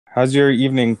How's your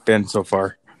evening been so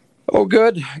far? Oh,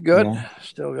 good. Yeah.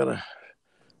 Still got a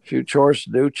few chores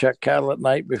to do. Check cattle at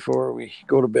night before we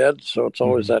go to bed, so it's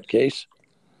always Mhm. that case.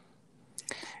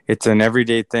 It's an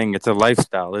everyday thing. It's a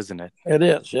lifestyle, isn't it? It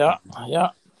is, yeah,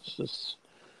 yeah. It's just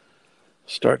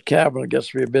start calving. It gets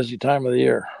to be a busy time of the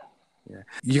year. Yeah.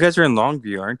 You guys are in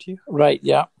Longview, aren't you? Right,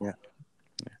 yeah. Yeah.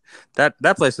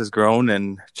 That place has grown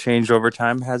and changed over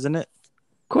time, hasn't it?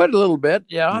 Quite a little bit,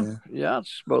 yeah. Yeah. Yeah,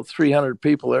 it's about 300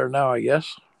 people there now, I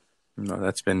guess. No,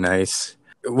 that's been nice.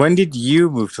 When did you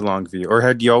move to Longview, or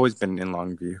had you always been in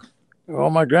Longview? Well,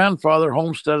 my grandfather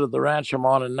homesteaded the ranch I'm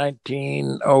on in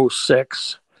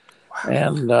 1906,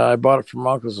 and I bought it from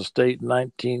Uncle's estate in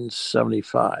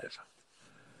 1975.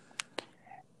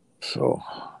 So,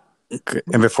 Okay.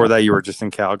 And before that, you were just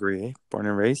in Calgary, eh? Born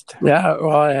and raised? yeah,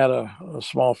 well, I had a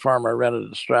small farm I rented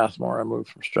at Strathmore. I moved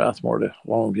from Strathmore to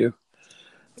Longview.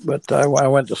 But I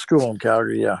went to school in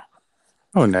Calgary, yeah.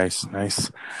 Oh, nice,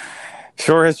 nice.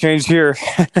 Sure has changed here.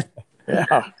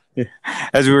 Yeah.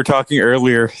 As we were talking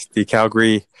earlier, the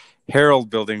Calgary Herald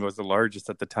building was the largest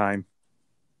at the time.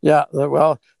 Yeah,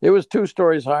 well, it was 2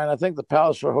 stories high, and I think the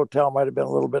Palliser Hotel might have been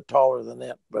a little bit taller than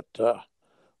it, but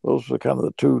those were kind of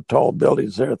the 2 tall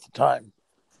buildings there at the time.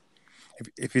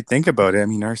 If you think about it, I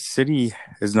mean, our city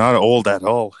is not old at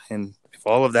all. And if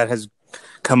all of that has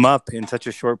come up in such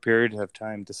a short period of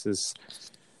time, this is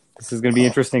going to be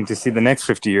interesting to see the next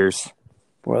 50 years.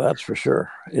 Well, that's for sure.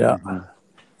 Yeah. Mm-hmm.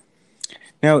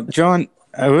 Now, John,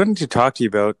 I wanted to talk to you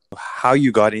about how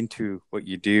you got into what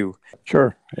you do.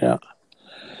 Sure. Yeah.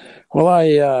 Well,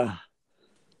 I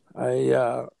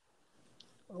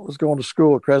was going to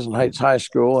school at Crescent Heights High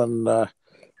School and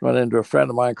run into a friend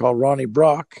of mine called Ronnie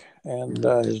Brock, and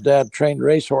his dad trained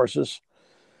racehorses.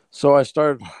 So I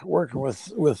started working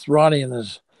with Ronnie and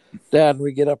his dad, and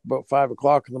we get up about 5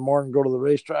 o'clock in the morning, go to the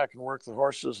racetrack and work the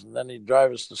horses, and then he'd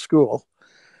drive us to school.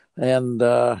 And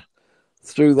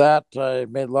through that, I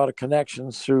made a lot of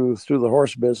connections through the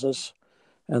horse business.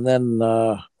 And then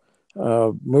a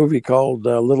movie called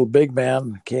Little Big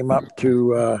Man came up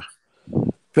to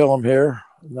film here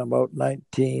in about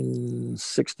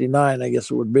 1969, I guess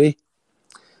it would be.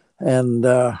 And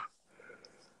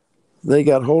they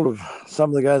got hold of some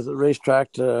of the guys at the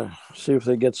racetrack to see if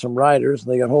they get some riders,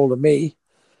 and they got hold of me.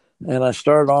 And I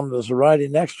started on as a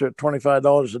riding extra at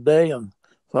 $25 a day, and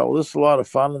thought, well, this is a lot of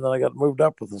fun. And then I got moved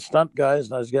up with the stunt guys,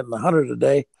 and I was getting $100 a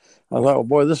day. I thought, well,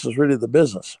 boy, this is really the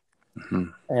business.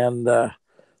 Mm-hmm. And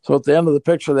so at the end of the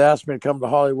picture, they asked me to come to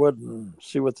Hollywood and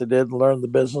see what they did and learn the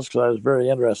business, because I was very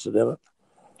interested in it.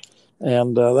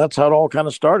 And that's how it all kind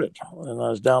of started. And I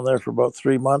was down there for about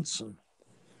 3 months and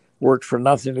worked for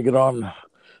nothing to get on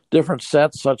different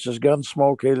sets, such as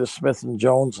Gunsmoke, Ada Smith and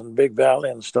Jones, and Big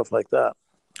Valley and stuff like that.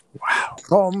 Wow.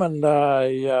 Home, and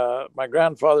my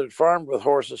grandfather had farmed with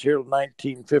horses here in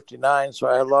 1959, so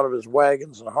I had a lot of his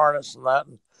wagons and harness and that.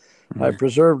 And I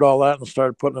preserved all that and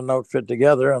started putting an outfit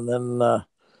together. And then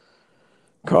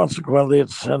consequently,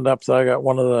 it's ended up that I got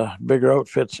one of the bigger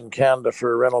outfits in Canada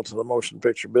for a rental to the motion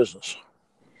picture business.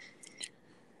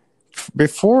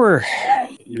 Before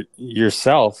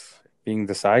yourself being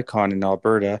this icon in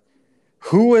Alberta,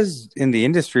 who was in the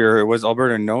industry, or was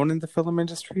Alberta known in the film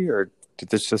industry, or did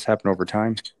this just happen over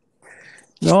time?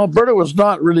 No, Alberta was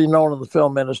not really known in the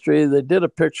film industry. They did a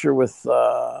picture with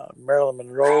Marilyn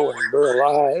Monroe and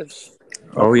Burl Ives.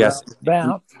 Oh, yes.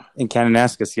 Banff. In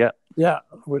Kananaskis, yeah. Yeah,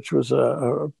 which was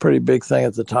a pretty big thing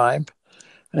at the time.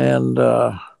 And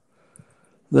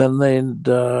then they'd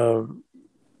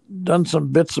done some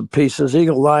bits and pieces.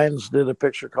 Eagle Lions did a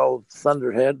picture called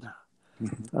Thunderhead,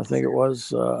 I think it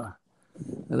was. And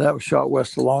that was shot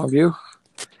west of Longview.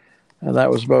 And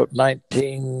that was about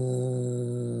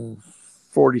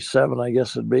 1947, I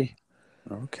guess it'd be.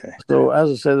 Okay. So,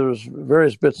 as I say, there was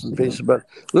various bits and pieces, but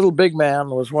Little Big Man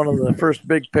was one of the first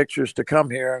big pictures to come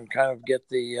here and kind of get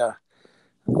the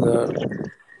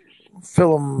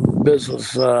film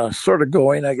business sort of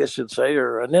going, I guess you'd say,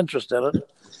 or an interest in it.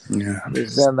 Yeah.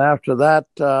 Then after that,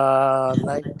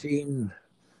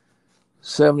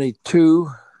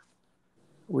 1972,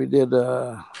 we did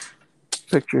a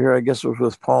picture here, I guess it was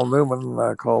with Paul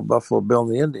Newman, called Buffalo Bill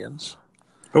and the Indians.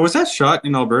 Oh, was that shot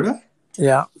in Alberta?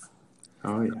 Yeah.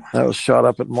 Oh, yeah. That was shot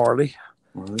up at Morley.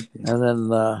 Yeah. And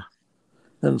then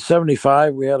in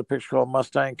 75, we had a picture called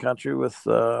Mustang Country with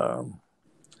John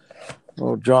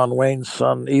Wayne's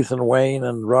son, Ethan Wayne,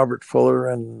 and Robert Fuller,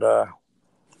 and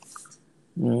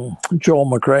Joel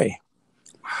McRae.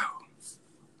 Wow.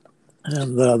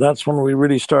 And that's when we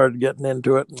really started getting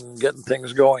into it and getting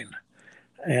things going.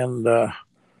 And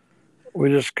we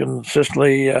just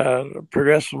consistently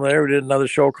progressed from there. We did another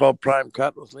show called Prime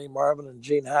Cut with Lee Marvin and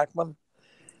Gene Hackman.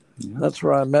 Yeah. That's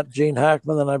where I met Gene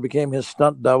Hackman. Then I became his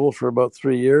stunt double for about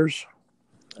 3 years,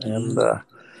 and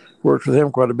worked with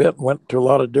him quite a bit and went to a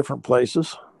lot of different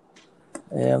places.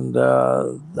 And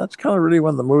that's kind of really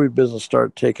when the movie business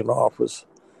started taking off, was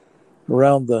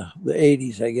around the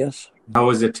 80s, I guess. How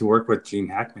was it to work with Gene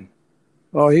Hackman?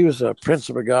 Oh, he was a prince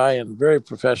of a guy and very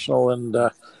professional. And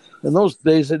in those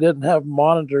days, they didn't have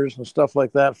monitors and stuff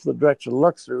like that for the director to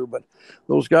look through. But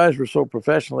those guys were so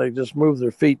professional, they just moved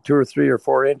their feet 2 or 3 or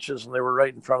 4 inches, and they were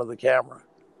right in front of the camera.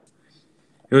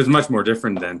 It was much more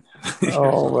different then.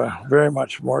 Very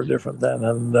much more different then.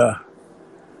 And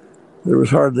there was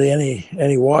hardly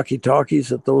any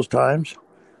walkie-talkies at those times.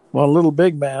 Well, Little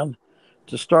Big Man,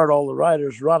 to start all the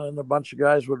riders running, a bunch of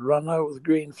guys would run out with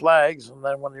green flags, and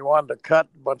then when you wanted to cut,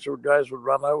 a bunch of guys would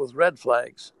run out with red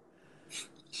flags.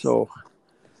 So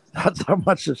that's how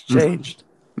much it's changed.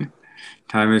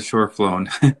 Time is sure flown.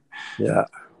 Yeah.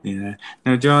 Yeah.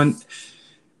 Now, John,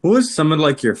 what was some of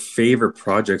like your favorite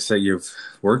projects that you've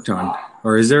worked on?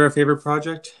 Or is there a favorite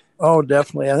project? Oh,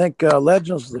 definitely. I think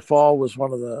Legends of the Fall was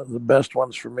one of the best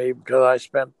ones for me, because I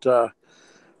spent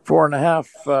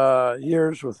 4.5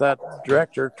 years with that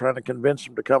director trying to convince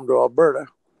him to come to Alberta.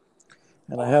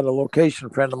 And I had a location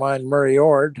friend of mine, Murray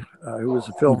Ord, who was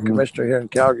a film commissioner here in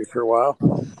Calgary for a while.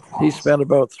 He spent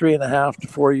about 3.5 to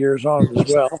 4 years on it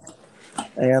as well.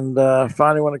 And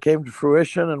finally, when it came to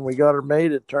fruition and we got her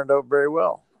made, it turned out very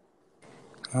well.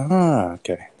 Ah,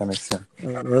 okay. That makes sense.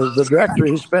 The director,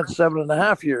 he spent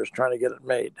 7.5 years trying to get it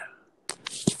made.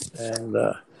 And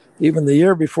even the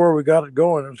year before we got it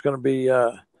going, it was going to be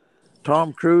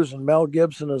Tom Cruise and Mel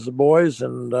Gibson as the boys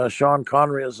and Sean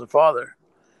Connery as the father.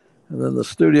 And then the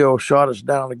studio shot us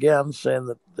down again, saying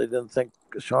that they didn't think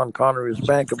Sean Connery was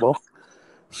bankable.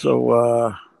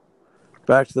 So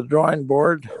back to the drawing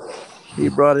board. He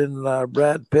brought in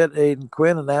Brad Pitt, Aidan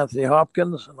Quinn, and Anthony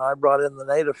Hopkins, and I brought in the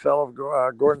native fellow,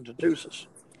 Gordon Tatusas.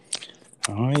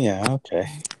 Oh, yeah, okay.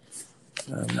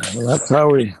 And that's how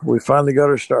we finally got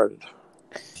her started.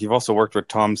 You've also worked with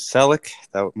Tom Selleck.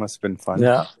 That must have been fun.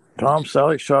 Yeah, Tom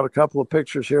Selleck shot a couple of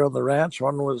pictures here on the ranch.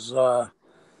 One was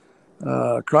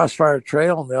Crossfire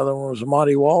Trail, and the other one was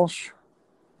Monty Walsh.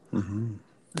 Mm-hmm.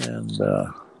 And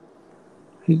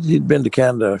he'd been to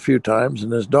Canada a few times,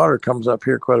 and his daughter comes up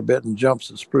here quite a bit and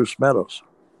jumps at Spruce Meadows.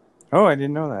 Oh, I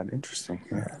didn't know that. Interesting.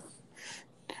 Yeah.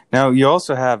 Now, you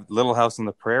also have Little House on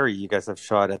the Prairie. You guys have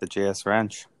shot at the JS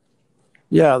Ranch.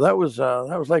 Yeah, that was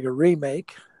like a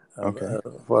remake of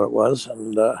what it was,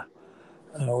 and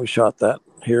we shot that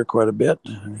here quite a bit,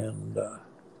 and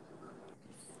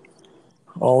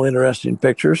all interesting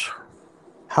pictures.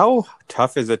 How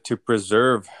tough is it to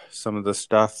preserve some of the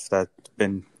stuff that's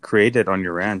been created on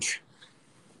your ranch?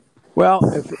 Well,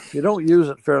 if you don't use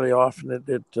it fairly often,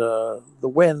 the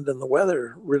wind and the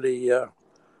weather really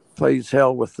plays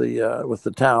hell with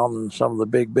the town and some of the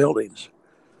big buildings.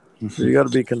 Mm-hmm. So you got to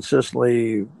be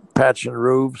consistently patching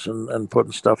roofs and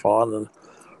putting stuff on. And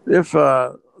if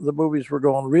the movies were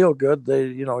going real good,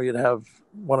 you'd have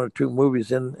 1 or 2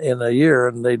 movies in a year,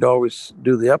 and they'd always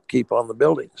do the upkeep on the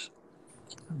buildings.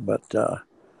 But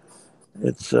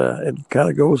it kind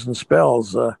of goes in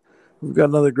spells. We've got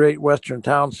another great western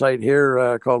town site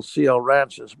here called CL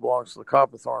Ranches. Belongs to the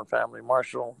Copperthorne family,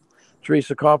 Marshall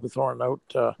Teresa Copperthorne,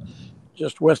 out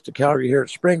just west of Calgary here at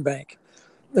Springbank.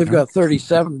 They've got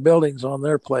 37 buildings on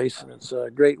their place, and it's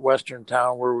a great western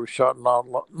town where we've shot an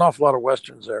awful lot of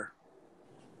westerns there.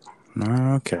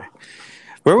 Okay.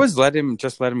 Where was Let Him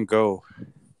Go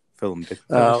filmed?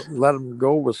 Let Him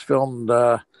Go was filmed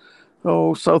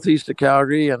southeast of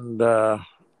Calgary, and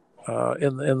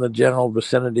in the general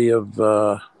vicinity of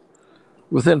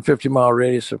within 50-mile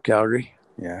radius of Calgary.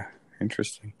 Yeah,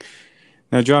 interesting.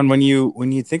 Now, John, when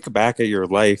you think back at your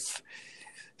life,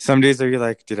 some days are you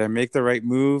like, did I make the right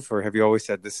move, or have you always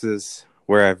said this is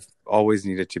where I've always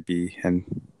needed to be and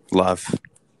love?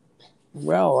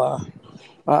 Well,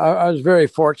 I was very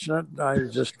fortunate. I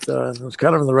just was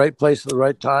kind of in the right place at the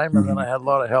right time, and then I had a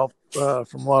lot of help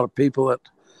from a lot of people that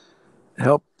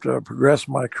helped progress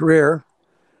my career.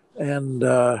 And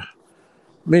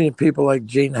meeting people like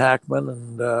Gene Hackman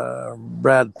and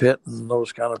Brad Pitt and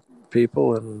those kind of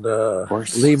people, and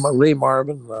Lee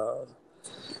Marvin,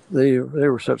 they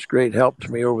were such great help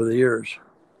to me over the years.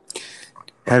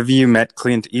 Have you met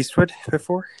Clint Eastwood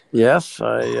before? Yes,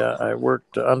 I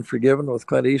worked Unforgiven with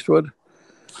Clint Eastwood.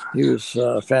 He was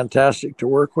fantastic to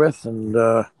work with, and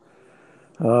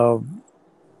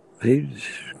he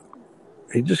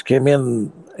just came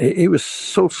in. He was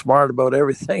so smart about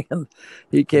everything, and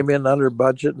he came in under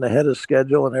budget and ahead of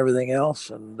schedule and everything else.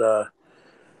 And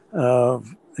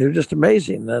he was just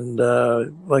amazing. And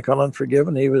like on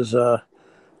Unforgiven, he was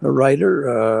a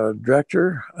writer, a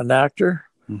director, an actor,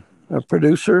 a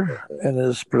producer, and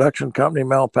his production company,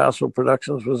 Malpaso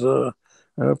Productions, was a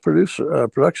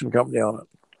production company on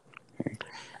it.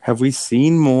 Have we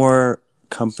seen more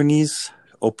companies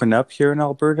open up here in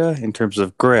Alberta in terms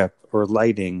of grip or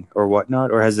lighting or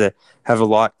whatnot, or have a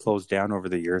lot closed down over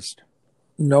the years?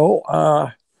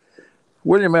 No,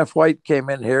 William F. White came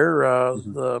in here,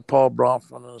 the Paul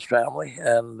Bronfman and his family,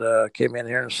 and came in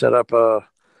here and set up a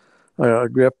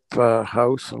grip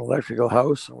house, an electrical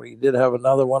house. And we did have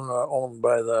another one owned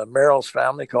by the Merrill's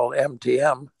family called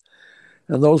MTM,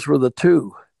 and those were the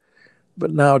two.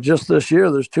 But now, just this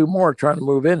year, there's two more trying to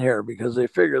move in here because they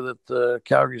figure that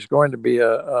Calgary is going to be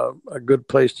a good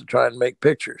place to try and make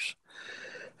pictures.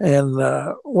 And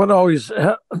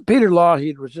Peter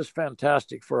Lougheed was just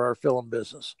fantastic for our film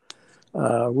business. We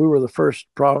were the first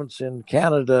province in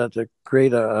Canada to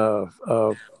create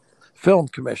a film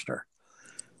commissioner.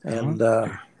 And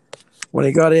when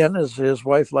he got in, his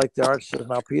wife liked the arts. Says,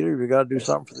 "Now, Peter, you got to do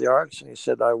something for the arts." And he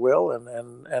said, "I will,"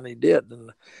 and he did.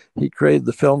 And he created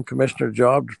the film commissioner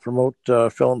job to promote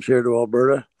films here to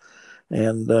Alberta.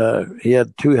 And he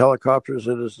had 2 helicopters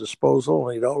at his disposal,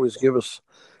 and he'd always give us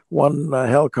one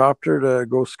helicopter to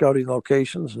go scouting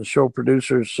locations and show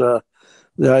producers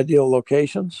the ideal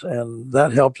locations, and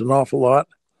that helped an awful lot.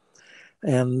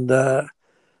 And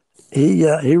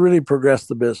he really progressed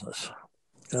the business.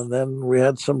 And then we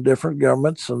had some different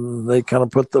governments, and they kind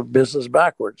of put the business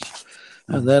backwards.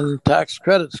 And then tax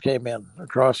credits came in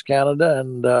across Canada,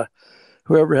 and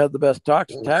whoever had the best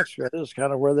tax credit is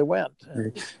kind of where they went.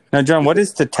 Now, John, what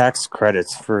is the tax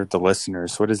credits for the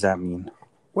listeners? What does that mean?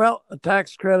 Well, a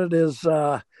tax credit is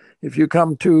if you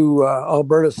come to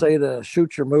Alberta, say, to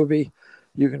shoot your movie,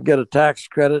 you can get a tax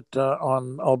credit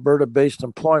on Alberta-based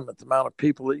employment, the amount of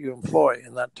people that you employ.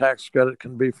 And that tax credit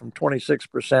can be from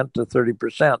 26% to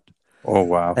 30%. Oh,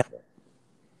 wow.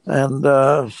 And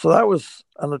so that was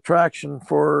an attraction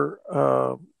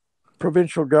for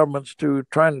provincial governments to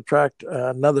try and attract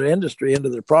another industry into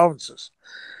their provinces.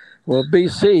 Well,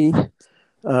 BC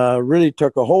really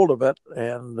took a hold of it,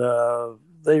 and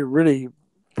they really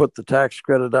put the tax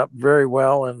credit up very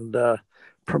well and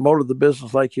promoted the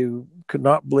business like you could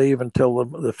not believe, until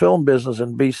the film business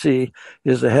in BC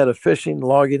is ahead of fishing,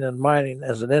 logging, and mining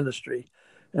as an industry,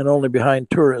 and only behind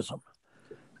tourism.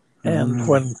 And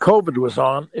when COVID was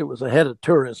on, it was ahead of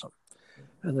tourism.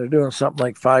 And they're doing something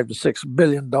like $5 to $6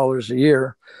 billion a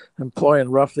year, employing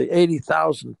roughly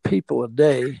 80,000 people a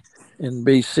day in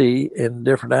BC in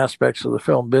different aspects of the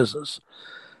film business.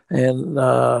 In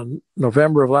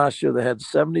November of last year, they had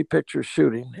 70 pictures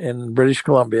shooting in British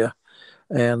Columbia.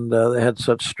 And they had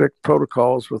such strict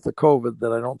protocols with the COVID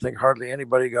that I don't think hardly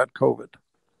anybody got COVID.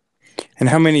 And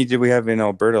how many did we have in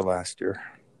Alberta last year?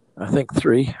 I think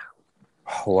 3.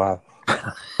 Oh, wow.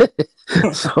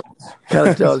 So kind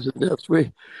of tells you this.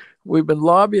 We've been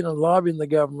lobbying the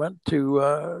government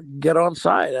to get on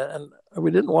side, and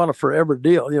we didn't want a forever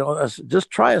deal. You know, just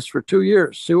try us for 2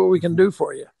 years, see what we can do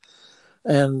for you,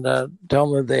 and tell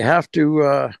them that they have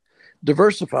to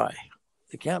diversify.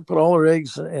 They can't put all their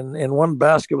eggs in one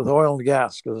basket with oil and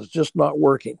gas because it's just not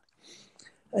working.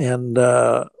 And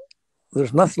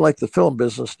there's nothing like the film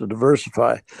business to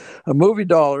diversify. A movie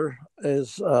dollar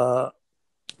is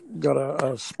got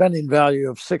a spending value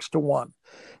of 6 to 1.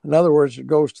 In other words, it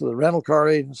goes to the rental car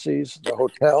agencies, the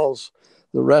hotels,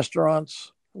 the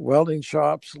restaurants, welding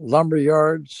shops, lumber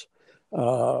yards,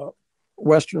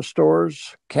 Western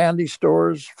stores, candy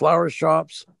stores, flower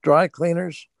shops, dry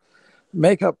cleaners,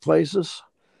 makeup places,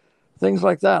 things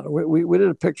like that. We did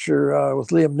a picture with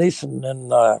Liam Neeson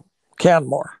in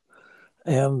Canmore,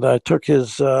 and I took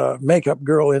his makeup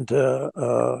girl into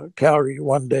Calgary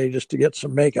one day just to get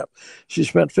some makeup. She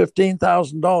spent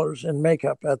 $15,000 in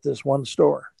makeup at this one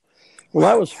store. Well,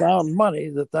 that was found money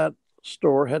that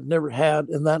store had never had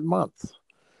in that month.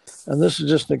 And this is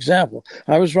just an example.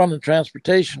 I was running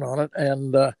transportation on it,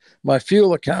 and my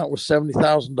fuel account was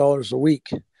 $70,000 a week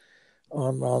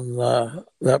on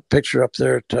that picture up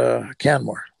there at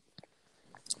Canmore.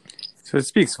 So it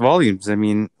speaks volumes. I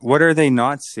mean, what are they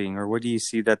not seeing, or what do you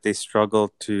see that they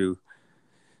struggle to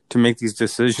make these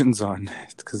decisions on?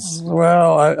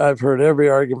 Well, I've heard every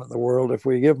argument in the world. If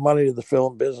we give money to the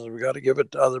film business, we got to give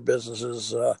it to other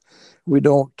businesses. We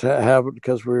don't have it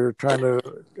because we're trying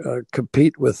to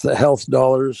compete with the health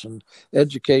dollars and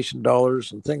education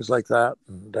dollars and things like that.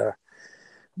 And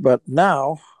but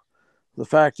now, the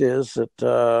fact is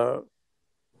that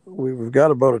we've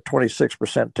got about a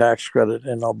 26% tax credit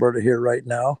in Alberta here right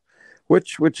now,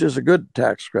 which is a good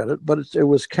tax credit, but it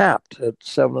was capped at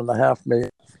 $7.5 million.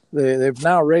 They've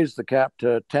now raised the cap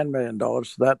to $10 million.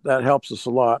 So that helps us a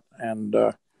lot. And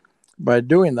by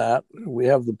doing that, we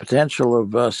have the potential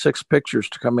of 6 pictures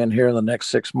to come in here in the next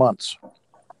 6 months.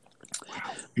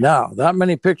 Now, that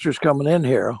many pictures coming in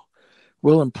here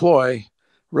will employ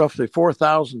roughly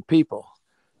 4,000 people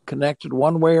connected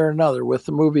one way or another with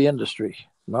the movie industry.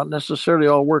 Not necessarily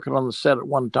all working on the set at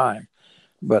one time,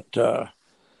 but the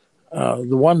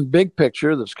one big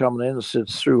picture that's coming in is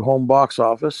it's through Home Box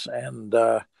Office, and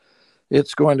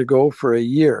it's going to go for a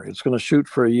year. It's going to shoot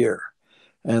for a year,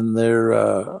 and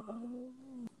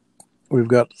we've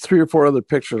got 3 or 4 other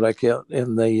pictures like it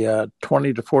in the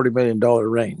 $20 to $40 million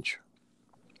range.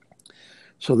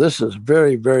 So this is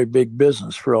very, very big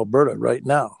business for Alberta right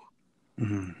now.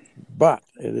 Mm-hmm. But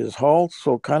it is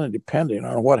also kind of depending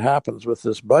on what happens with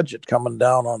this budget coming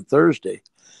down on Thursday,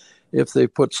 if they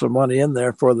put some money in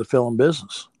there for the film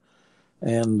business.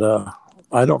 And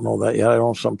I don't know that yet. I don't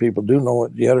know if some people do know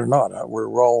it yet or not.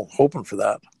 We're all hoping for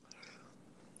that.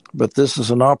 But this is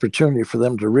an opportunity for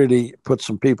them to really put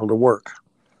some people to work.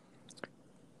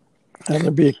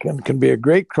 And it can be a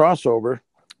great crossover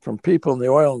from people in the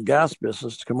oil and gas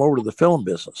business to come over to the film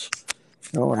business.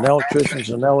 An electrician's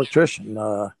an electrician.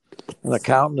 An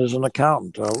accountant is an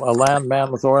accountant. A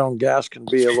landman with oil and gas can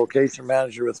be a location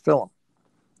manager with film.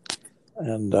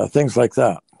 And things like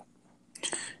that.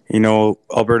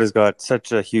 Alberta's got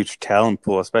such a huge talent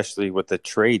pool, especially with the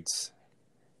trades.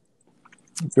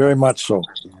 Very much so.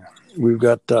 Yeah. We've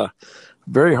got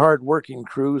very hard-working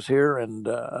crews here, and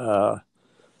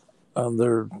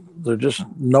they're just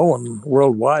known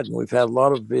worldwide. And we've had a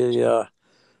lot of the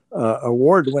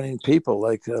award-winning people,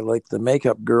 like the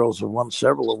makeup girls have won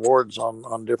several awards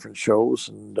on different shows,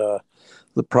 and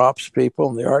the props people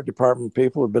and the art department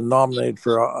people have been nominated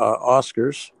for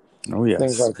Oscars. Oh, yes.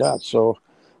 Things like that. So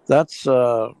that's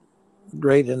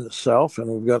great in itself, and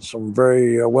we've got some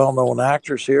very well-known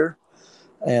actors here,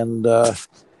 and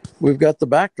we've got the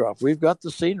backdrop. We've got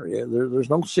the scenery. There's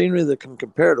no scenery that can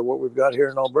compare to what we've got here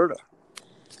in Alberta.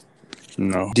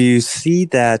 No. Do you see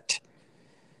that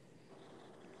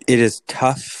it is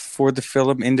tough for the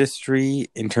film industry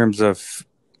in terms of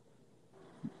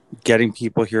getting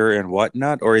people here and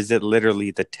whatnot, or is it literally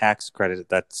the tax credit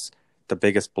that's the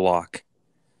biggest block?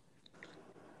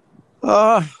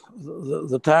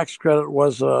 The tax credit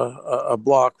was a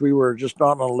block. We were just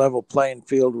not on a level playing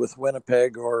field with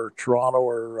Winnipeg or Toronto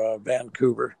or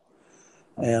Vancouver.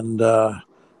 And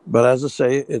but as I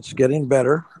say, it's getting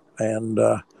better, and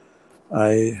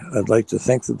I'd like to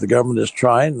think that the government is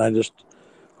trying, and I just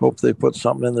hope they put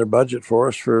something in their budget for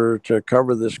us to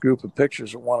cover this group of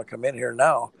pictures that want to come in here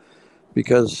now,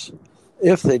 because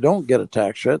if they don't get a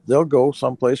tax credit, they'll go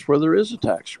someplace where there is a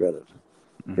tax credit.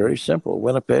 Mm-hmm. Very simple.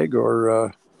 Winnipeg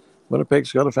or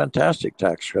Winnipeg's got a fantastic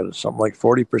tax credit, something like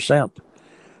 40%.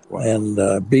 Wow. And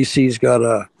BC's got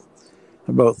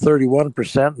about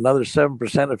 31%, another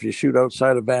 7% if you shoot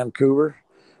outside of Vancouver,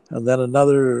 and then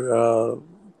another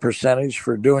percentage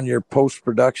for doing your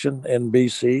post-production in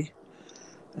BC,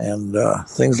 and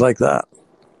things like that.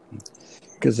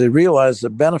 Because they realize the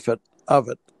benefit of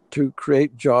it to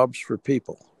create jobs for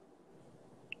people.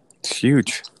 It's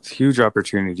huge. It's huge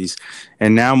opportunities.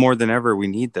 And now more than ever, we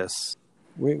need this.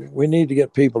 We need to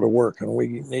get people to work, and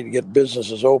we need to get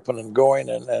businesses open and going,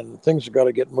 and things have got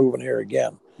to get moving here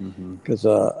again. Because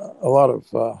a lot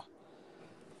of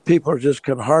people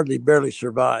can hardly barely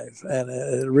survive. And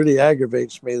it really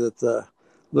aggravates me that the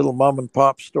little mom and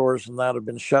pop stores and that have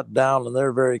been shut down, and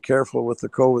they're very careful with the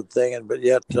COVID thing. But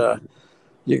yet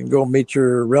you can go meet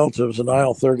your relatives in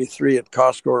aisle 33 at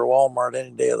Costco or Walmart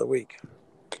any day of the week.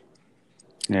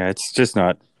 Yeah, it's just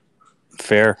not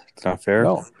fair. It's not fair.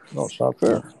 No, it's not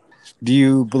fair. Do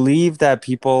you believe that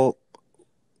people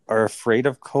are afraid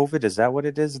of COVID? Is that what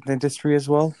it is in the industry as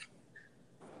well?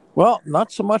 Well,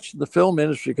 not so much in the film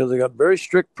industry, because they got very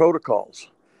strict protocols,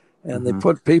 and they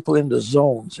put people into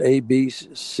zones, A, B,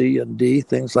 C, and D,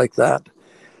 things like that.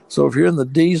 So if you're in the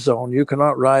D zone, you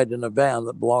cannot ride in a van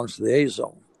that belongs to the A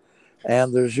zone.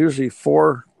 And there's usually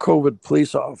 4 COVID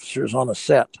police officers on a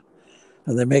set,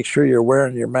 and they make sure you're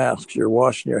wearing your masks, you're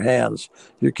washing your hands,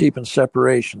 you're keeping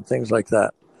separation, things like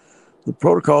that. The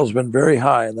protocol has been very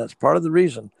high, and that's part of the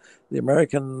reason the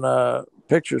American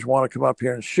pictures want to come up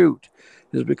here and shoot,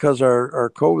 is because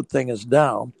our COVID thing is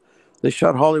down. They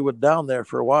shut Hollywood down there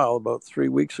for a while, about 3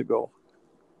 weeks ago.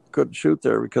 Couldn't shoot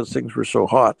there because things were so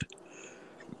hot.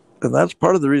 And that's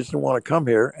part of the reason they want to come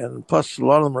here. And plus, a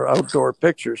lot of them are outdoor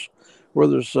pictures where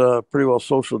there's pretty well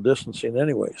social distancing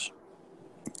anyways.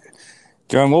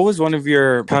 John, what was one of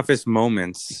your toughest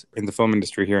moments in the film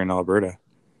industry here in Alberta?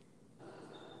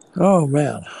 Oh,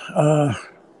 man. Were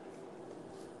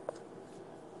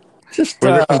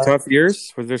there some tough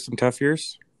years? Was there some tough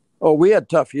years? Oh, we had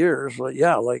tough years. Like,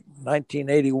 yeah, like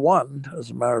 1981.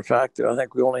 As a matter of fact, I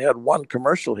think we only had one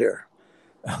commercial here.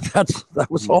 That Oh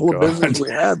was my all the business God.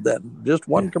 we had then, just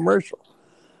Yeah. one commercial,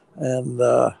 and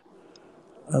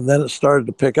and then it started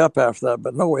to pick up after that.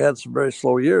 But no, we had some very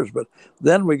slow years. But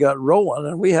then we got rolling,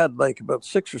 and we had like about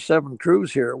 6 or 7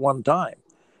 crews here at one time,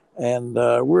 and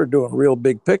we were doing real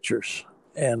big pictures,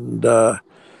 and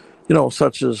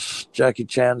such as Jackie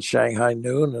Chan's Shanghai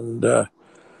Noon,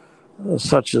 and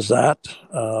such as that.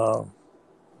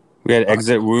 We had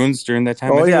Exit Wounds during that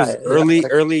time. I Oh think it yeah, was yeah,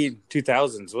 early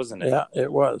 2000s, wasn't it? yeah.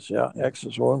 It was, yeah.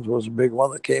 Exodus Wounds was a big one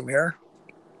that came here,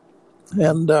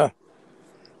 and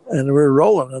we were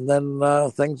rolling. And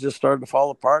then things just started to fall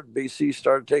apart. BC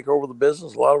started to take over the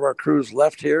business. A lot of our crews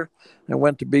left here and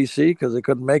went to BC because they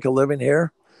couldn't make a living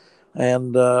here,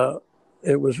 and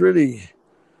it was really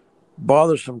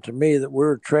bothersome to me that we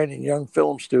were training young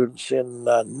film students in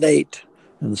NAIT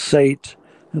and SAIT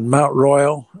and Mount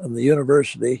Royal and the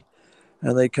university,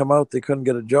 and they come out, they couldn't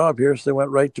get a job here, so they went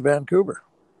right to Vancouver.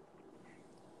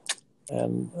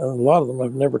 And a lot of them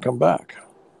have never come back.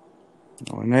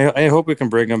 And I hope we can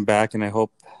bring them back, and I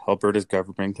hope Alberta's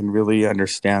government can really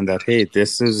understand that, hey,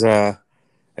 this is a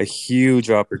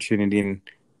huge opportunity.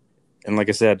 And like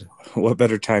I said, what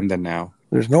better time than now?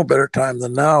 There's no better time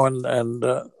than now. And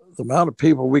the amount of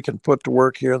people we can put to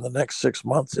work here in the next 6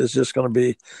 months is just going to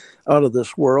be out of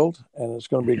this world. And it's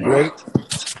going to be great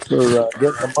for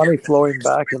getting the money flowing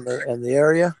back in the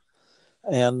area.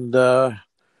 And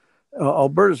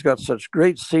Alberta's got such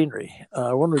great scenery.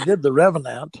 When we did the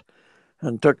Revenant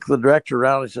and took the director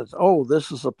around, he says, "Oh,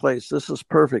 this is the place. This is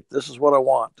perfect. This is what I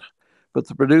want." But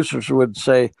the producers would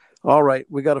say, "All right,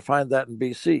 we got to find that in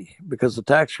BC," because the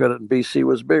tax credit in BC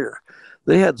was bigger.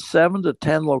 They had 7 to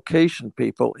 10 location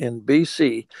people in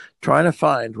BC trying to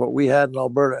find what we had in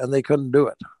Alberta, and they couldn't do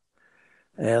it.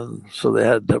 And so they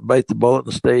had to bite the bullet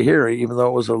and stay here, even though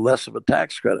it was a less of a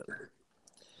tax credit.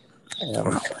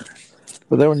 And,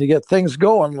 but then when you get things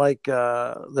going, like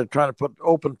they're trying to put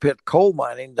open pit coal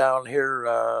mining down here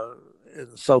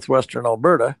in southwestern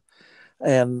Alberta,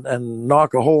 and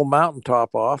knock a whole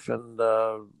mountaintop off and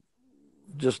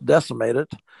just decimate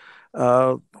it.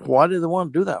 Why do they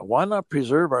want to do that? Why not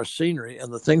preserve our scenery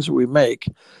and the things that we make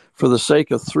for the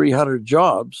sake of 300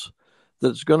 jobs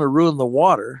that's going to ruin the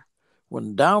water?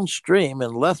 When downstream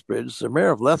in Lethbridge, the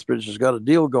mayor of Lethbridge has got a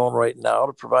deal going right now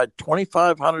to provide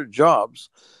 2,500 jobs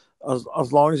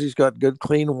as long as he's got good,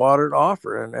 clean water to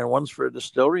offer. And one's for a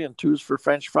distillery and two's for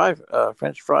French fry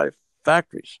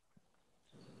factories.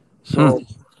 So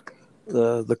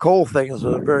the coal thing is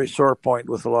a very sore point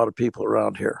with a lot of people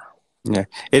around here. Yeah,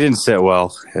 it didn't sit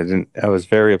well. I was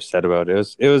very upset about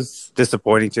it. It was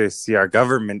disappointing to see our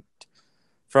government,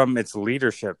 from its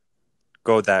leadership,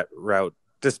 go that route.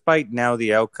 Despite now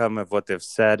the outcome of what they've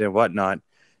said and whatnot,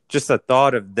 just the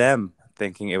thought of them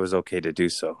thinking it was okay to do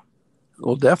so.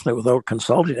 Well, definitely without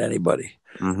consulting anybody.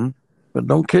 Mm-hmm. But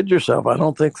don't kid yourself. I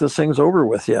don't think this thing's over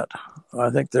with yet. I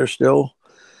think they're still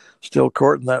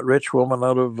courting that rich woman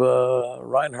out of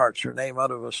Reinhardt's her name,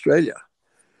 out of Australia.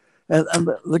 And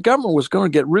the government was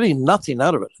going to get really nothing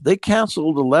out of it. They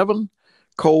canceled 11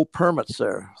 coal permits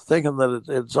there, thinking that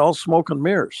it's all smoke and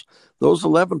mirrors. Those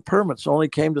 11 permits only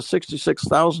came to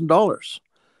 $66,000.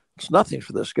 It's nothing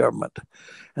for this government.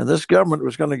 And this government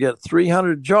was going to get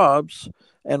 300 jobs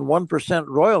and 1%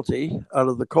 royalty out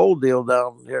of the coal deal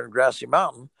down here in Grassy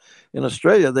Mountain. In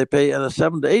Australia, they pay at a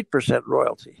 7 to 8%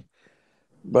 royalty.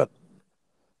 But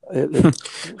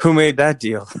who made that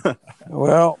deal?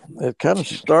 Well, it kind of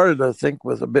started, I think,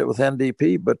 with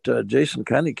NDP, but Jason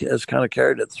has kind of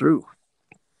carried it through.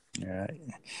 Yeah,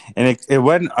 and it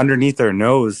went underneath their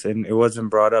nose, and it wasn't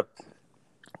brought up.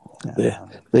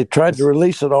 They tried to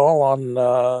release it all on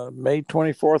May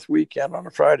 24th weekend on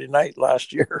a Friday night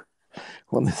last year,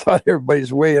 when they thought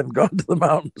everybody's way and gone to the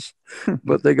mountains,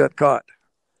 but they got caught.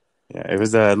 Yeah, it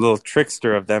was a little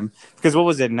trickster of them, because what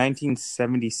was it,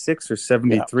 1976 or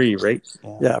 73, right?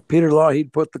 Yeah, Peter Law,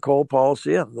 he'd put the coal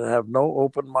policy in. They have no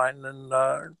open mining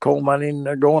and coal mining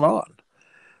going on.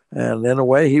 And in a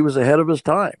way, he was ahead of his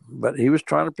time, but he was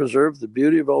trying to preserve the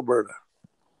beauty of Alberta.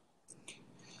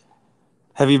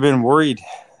 Have you been worried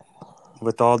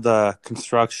with all the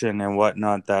construction and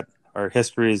whatnot that our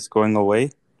history is going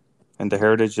away and the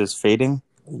heritage is fading?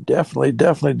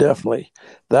 Definitely.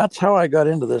 That's how I got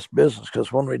into this business,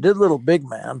 because when we did Little Big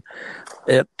Man,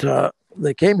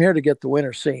 they came here to get the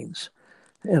winter scenes.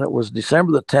 And it was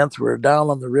December the 10th. We were down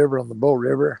on the river, on the Bow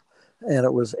River, and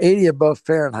it was 80 above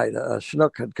Fahrenheit. A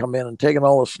Chinook had come in and taken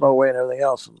all the snow away and everything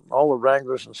else. And all the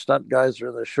wranglers and stunt guys are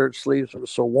in their shirt sleeves. It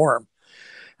was so warm.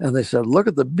 And they said, "Look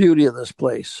at the beauty of this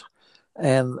place."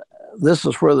 And this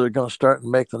is where they're going to start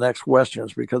and make the next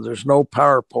westerns, because there's no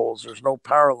power poles, there's no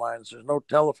power lines, there's no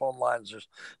telephone lines, there's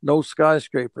no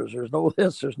skyscrapers, there's no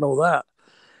this, there's no that.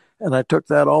 And I took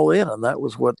that all in, and that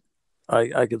was what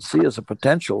I could see as a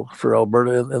potential for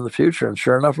Alberta in the future. And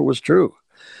sure enough, it was true.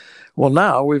 Well,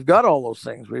 now we've got all those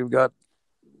things. We've got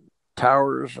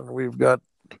towers, and we've got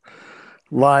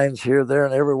lines here, there,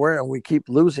 and everywhere, and we keep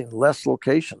losing less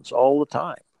locations all the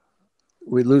time.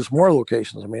 We lose more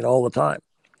locations, all the time.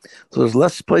 So there's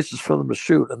less places for them to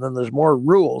shoot, and then there's more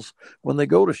rules when they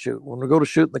go to shoot. When we go to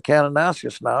shoot in the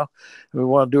Kananaskis now, and we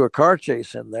want to do a car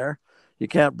chase in there, you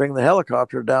can't bring the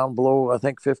helicopter down below, I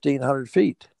think, 1,500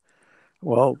 feet.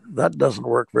 Well, that doesn't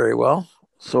work very well.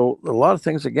 So a lot of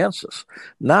things against us.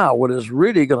 Now, what is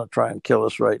really going to try and kill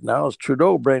us right now is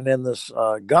Trudeau bringing in this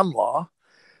gun law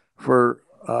for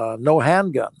no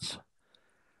handguns.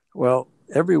 Well,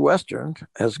 every Western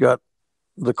has got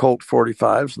the Colt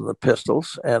 45s and the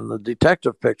pistols, and the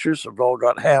detective pictures have all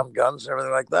got handguns and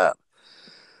everything like that.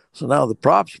 So now the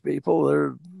props people,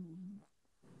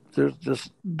 they're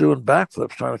just doing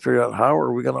backflips trying to figure out how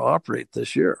are we going to operate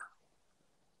this year.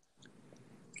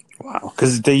 Wow,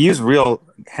 because they use real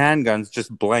handguns,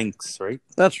 just blanks, right?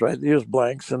 That's right. They use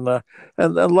blanks, and a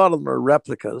lot of them are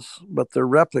replicas, but they're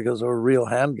replicas of a real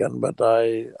handgun. But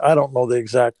I don't know the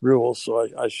exact rules, so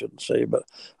I shouldn't say. But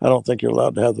I don't think you're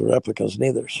allowed to have the replicas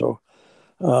neither. So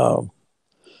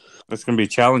it's going to be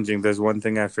challenging. There's one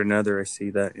thing after another. I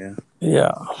see that. Yeah.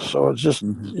 Yeah. So it's just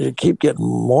you keep getting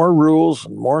more rules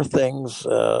and more things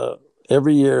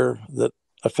every year that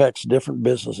affects different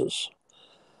businesses.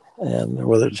 And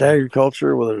whether it's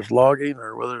agriculture, whether it's logging,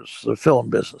 or whether it's the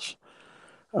film business,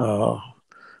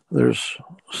 there's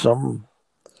some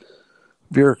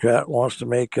bureaucrat wants to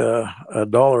make a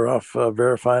dollar off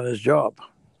verifying his job.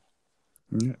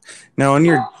 Now,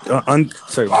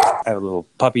 sorry, I have a little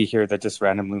puppy here that just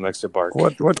randomly likes to bark.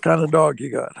 What kind of dog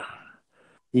you got?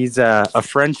 He's a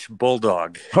French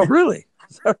bulldog. Oh, really?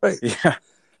 Is that right? Yeah.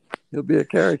 He'll be a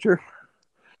character.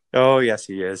 Oh, yes,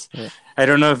 he is. Yeah. I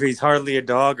don't know if he's hardly a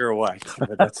dog or what,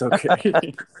 but that's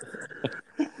okay.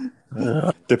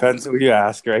 Depends who you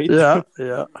ask, right? Yeah.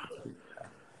 Do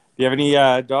you have any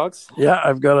dogs? Yeah,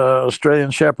 I've got an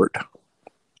Australian Shepherd.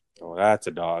 Oh, that's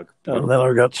a dog. And then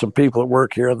I've got some people at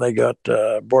work here, and they got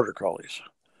Border Collies.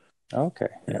 Okay.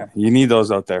 Yeah. You need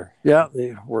those out there. Yeah,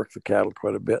 they work the cattle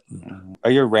quite a bit.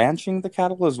 Are you ranching the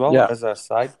cattle as well as a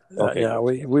side? Okay. Yeah,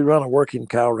 we run a working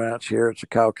cow ranch here. It's a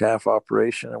cow-calf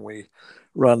operation, and we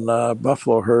run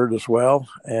buffalo herd as well,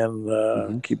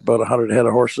 and keep about 100 head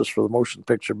of horses for the motion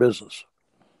picture business.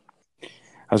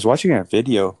 I was watching a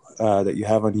video that you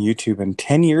have on YouTube, and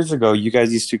 10 years ago, you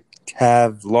guys used to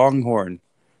have longhorn.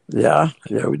 Yeah,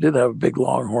 we did have a big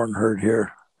longhorn herd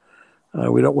here.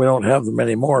 We don't have them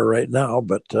anymore right now,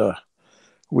 but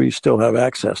we still have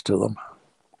access to them.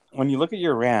 When you look at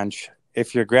your ranch,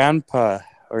 if your grandpa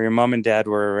or your mom and dad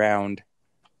were around,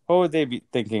 what would they be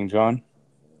thinking, John?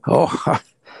 Oh,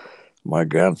 my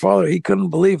grandfather, he couldn't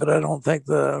believe it. I don't think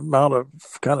the amount of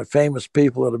kind of famous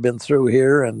people that have been through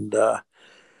here. And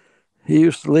he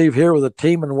used to leave here with a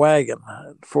team and wagon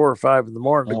at 4 or 5 in the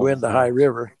morning to go into High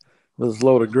River with his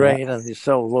load of grain, and he'd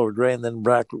sell a load of grain, then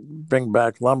bring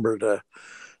back lumber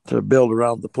to build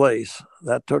around the place.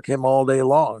 That took him all day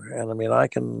long. And I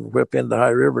can whip into High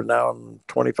River now in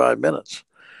 25 minutes.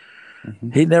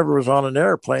 Mm-hmm. He never was on an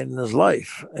airplane in his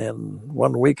life. And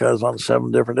one week I was on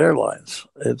 7 different airlines.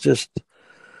 It's just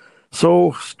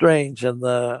so strange. And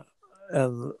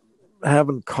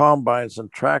having combines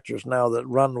and tractors now that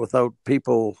run without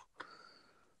people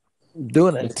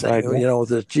doing anything, with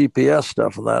this GPS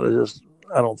stuff and that,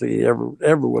 I don't think he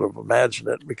ever would have imagined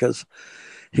it, because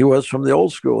he was from the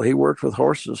old school. He worked with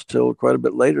horses till quite a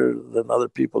bit later than other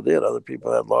people did. Other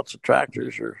people had lots of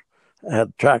tractors or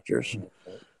had tractors,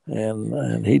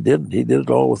 and he didn't. He did it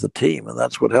all with a team, and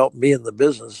that's what helped me in the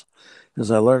business. Is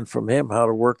I learned from him how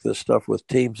to work this stuff with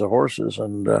teams of horses,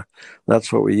 and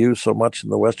that's what we use so much in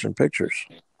the Western pictures.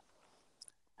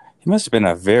 He must have been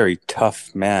a very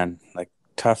tough man, like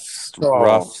tough,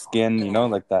 rough skin,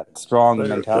 like that strong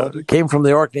mentality. Came from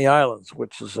the Orkney Islands,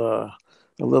 which is a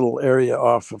little area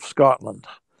off of Scotland.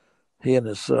 He and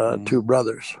his 2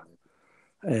 brothers,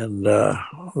 and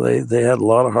they had a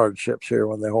lot of hardships here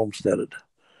when they homesteaded.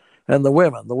 And the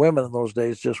women in those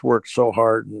days just worked so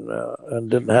hard and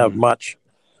didn't have much.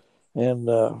 And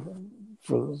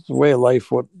for the way of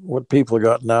life, what people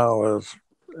got now is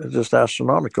just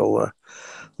astronomical.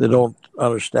 They don't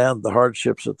understand the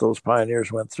hardships that those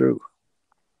pioneers went through.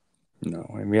 No,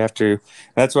 and we have to.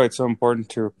 That's why it's so important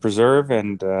to preserve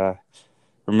and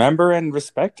remember and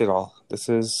respect it all. This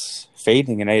is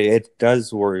fading, and it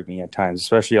does worry me at times,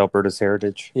 especially Alberta's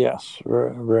heritage. Yes,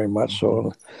 very, very much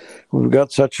so. We've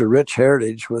got such a rich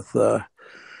heritage with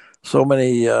so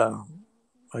many,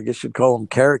 I guess you'd call them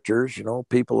characters,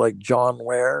 people like John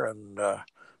Ware and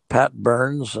Pat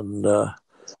Burns and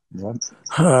Yep.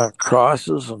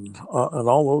 Crosses and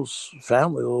all those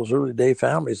those early day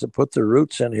families that put their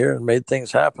roots in here and made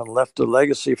things happen, left a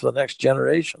legacy for the next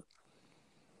generation.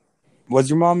 Was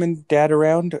your mom and dad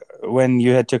around when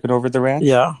you had taken over the ranch?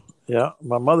 Yeah.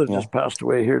 My mother Yeah. just passed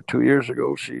away here 2 years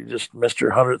ago. She just missed her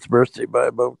 100th birthday by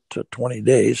about 20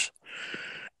 days.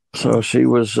 So she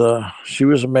was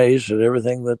amazed at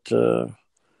everything that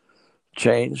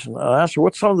changed. And I asked her,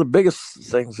 what's some of the biggest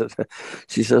things that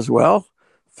she says, well,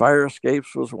 fire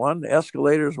escapes was one,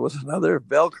 escalators was another,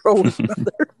 Velcro was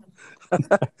another.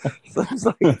 Things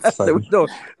like that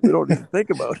we don't even think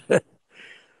about it.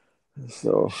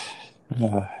 So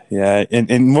yeah.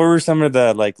 And what were some of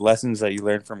the lessons that you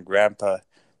learned from Grandpa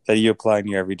that you apply in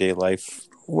your everyday life?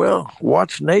 Well,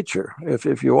 watch nature.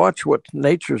 If you watch what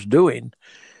nature's doing,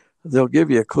 they'll give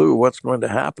you a clue what's going to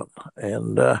happen.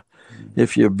 And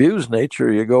if you abuse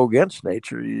nature, you go against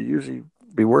nature, you usually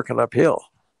be working uphill.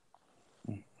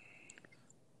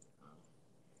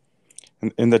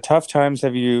 In the tough times,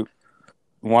 have you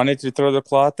wanted to throw the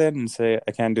cloth in and say,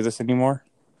 I can't do this anymore?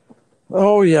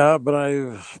 Oh yeah, but I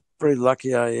was pretty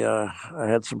lucky. I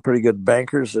had some pretty good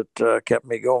bankers that kept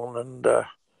me going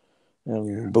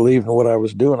and believed in what I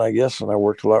was doing, I guess. And I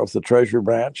worked a lot with the Treasury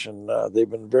Branch, and they've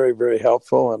been very, very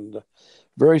helpful and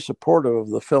very supportive of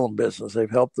the film business.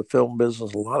 They've helped the film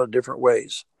business in a lot of different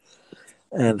ways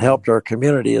and helped our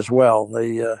community as well.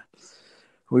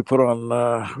 We put on,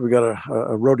 we got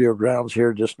a rodeo grounds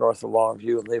here just north of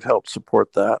Longview, and they've helped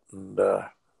support that and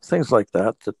things like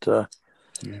that.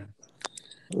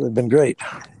 They've been great.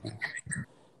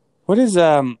 What is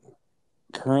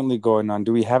currently going on?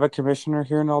 Do we have a commissioner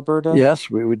here in Alberta? Yes,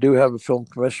 we do have a film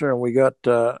commissioner, and we got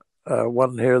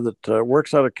one here that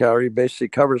works out of Calgary, basically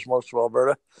covers most of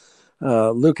Alberta.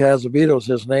 Luke Azevedo is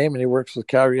his name, and he works with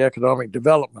Calgary Economic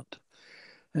Development.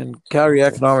 And Calgary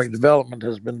Economic Development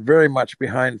has been very much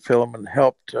behind film and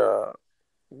helped,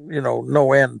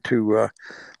 no end to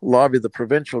lobby the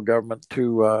provincial government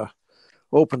to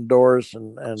open doors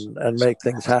and make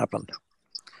things happen.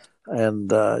 And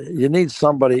you need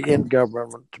somebody in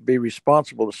government to be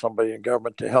responsible to somebody in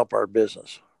government to help our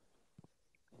business.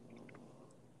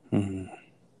 Mm-hmm.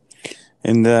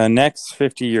 In the next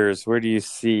 50 years, where do you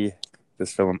see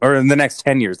this film? Or in the next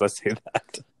 10 years, let's say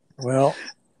that. Well,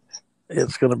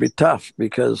 it's going to be tough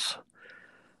because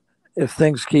if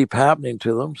things keep happening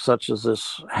to them, such as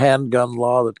this handgun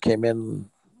law that came in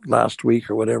last week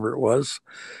or whatever it was,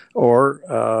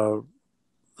 or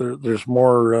there's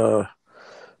more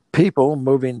people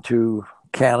moving to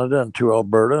Canada and to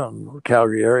Alberta and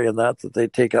Calgary area and that they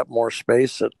take up more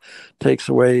space, that takes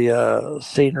away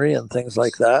scenery and things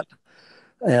like that.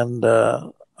 And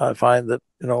I find that,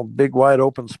 big wide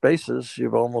open spaces,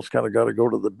 you've almost kind of got to go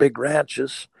to the big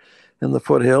ranches in the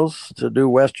foothills to do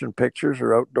Western pictures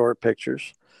or outdoor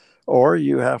pictures, or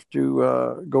you have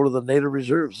to go to the native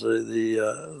reserves,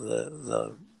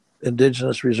 the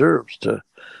indigenous reserves, to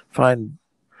find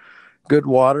good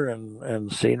water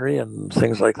and scenery and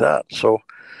things like that. So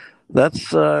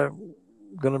that's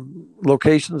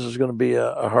locations is going to be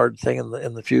a hard thing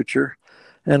in the future.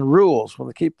 And rules, when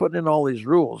they keep putting in all these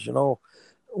rules,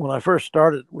 when I first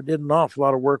started, we did an awful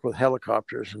lot of work with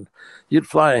helicopters, and you'd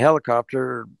fly a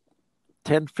helicopter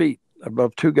 10 feet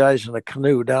above two guys in a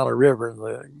canoe down a river, and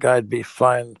the guy'd be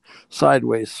flying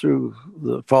sideways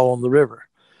following the river,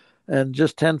 and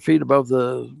just 10 feet above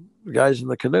the guys in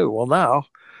the canoe. Well, now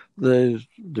the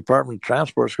Department of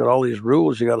Transport's got all these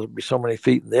rules. You got to be so many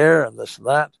feet in the air and this and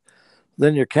that.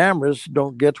 Then your cameras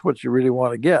don't get what you really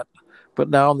want to get. But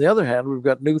now, on the other hand, we've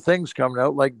got new things coming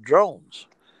out like drones.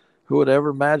 Who would ever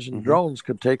imagine drones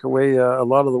could take away a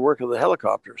lot of the work of the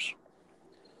helicopters?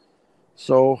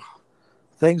 So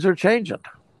things are changing.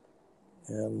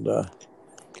 And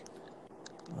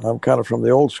I'm kind of from the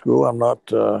old school. I'm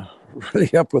not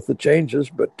really up with the changes,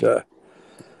 but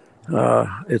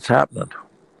it's happening.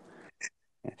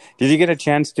 Did you get a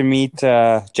chance to meet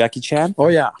Jackie Chan? Oh,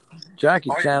 yeah.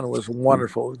 Jackie Chan was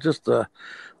wonderful. Just the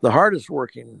hardest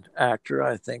working actor,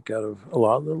 I think, out of a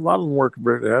lot of them worked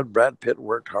very hard. Brad Pitt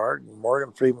worked hard, and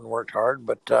Morgan Freeman worked hard,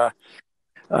 but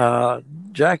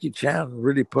Jackie Chan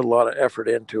really put a lot of effort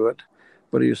into it.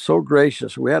 But he was so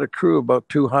gracious. We had a crew of about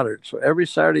 200, so every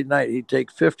Saturday night he'd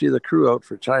take 50 of the crew out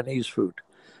for Chinese food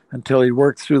until he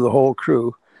worked through the whole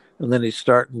crew, and then he'd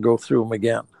start and go through them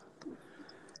again.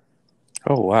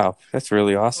 Oh wow, that's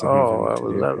really awesome of Oh, him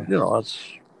to do. Yeah. that's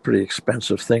a pretty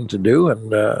expensive thing to do,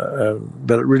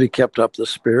 but it really kept up the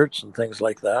spirits and things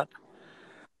like that.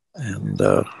 And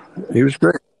he was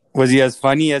great. Was he as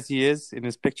funny as he is in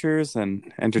his pictures and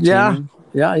Yeah, entertaining?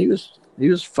 yeah, he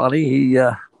was funny.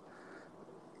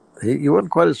 He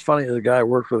wasn't quite as funny as the guy I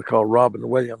worked with called Robin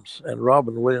Williams, and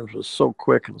Robin Williams was so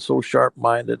quick and so sharp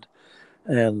minded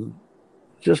and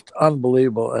just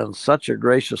unbelievable, and such a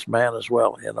gracious man as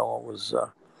well. It was.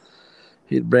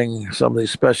 He'd bring some of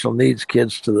these special needs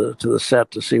kids to the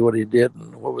set to see what he did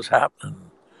and what was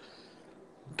happening.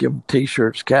 Give them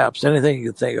T-shirts, caps, anything you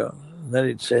could think of. And then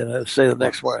he'd say the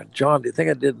next morning, "John, do you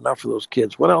think I did enough for those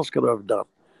kids? What else could I have done?"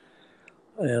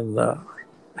 And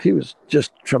he was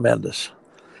just tremendous.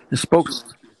 He spoke.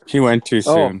 He went too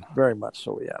Oh, soon. very much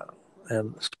so, yeah.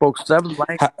 And spoke seven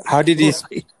How did he?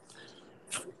 fluently.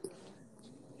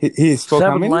 He spoke how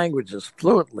Seven many? languages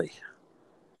fluently.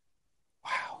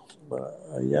 Wow.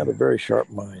 He had a very sharp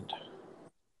mind.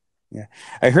 Yeah,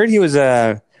 I heard he was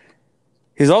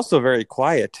he's also very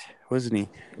quiet, wasn't he?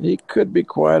 He could be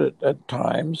quiet at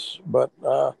times, but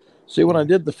see, when I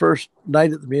did the first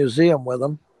night at the museum with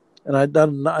him, and I'd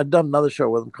done another show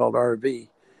with him called RV,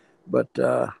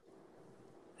 but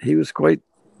he was quite,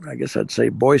 I guess I'd say,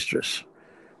 boisterous.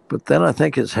 But then I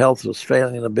think his health was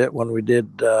failing a bit when we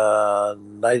did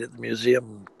Night at the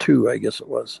Museum 2, I guess it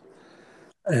was.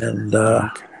 And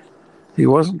Okay. he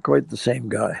wasn't quite the same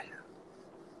guy.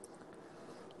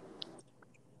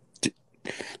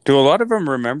 Do a lot of them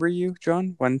remember you,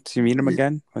 John, once you meet them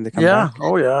again when they come Yeah, back?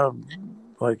 oh yeah.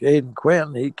 Like Aiden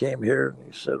Quinn, he came here and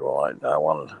he said, "Well, I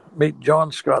want to meet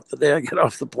John Scott the day I get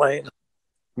off the plane."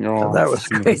 And Oh, that was that's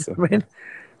great. amazing. I mean,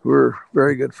 we were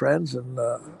very good friends, and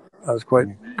I was quite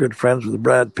good friends with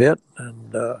Brad Pitt.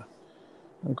 And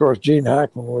of course, Gene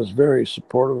Hackman was very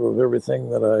supportive of everything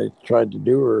that I tried to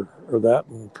do or that,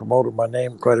 and promoted my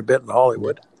name quite a bit in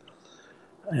Hollywood.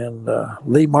 And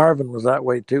Lee Marvin was that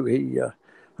way too.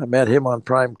 I met him on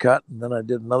Prime Cut, and then I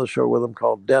did another show with him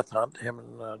called Death Hunt, him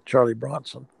and Charlie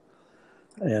Bronson.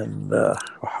 And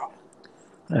Wow.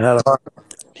 I had a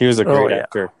He was a oh great yeah,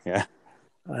 actor. Yeah.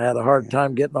 I had a hard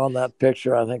time getting on that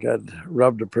picture. I think I'd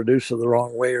rubbed a producer the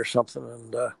wrong way or something,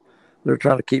 and they're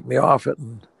trying to keep me off it.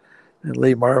 And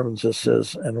Lee Marvin just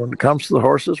says, "And when it comes to the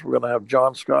horses, we're going to have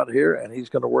John Scott here, and he's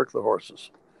going to work the horses."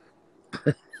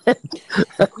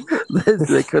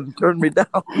 they couldn't turn me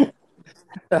down.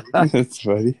 That's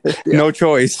funny. Yeah. No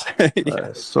choice.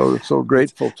 Yeah. So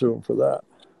grateful to him for that.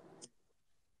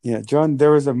 Yeah, John,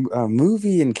 there was a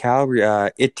movie in Calgary,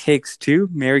 It Takes Two,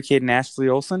 Mary-Kate and Ashley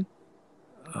Olsen.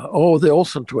 The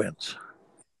Olsen twins.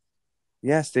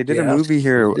 Yes, they did a Yes, movie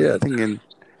here. they I did. think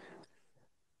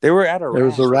they were at a There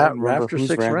was ranch. a I don't remember Rafter whose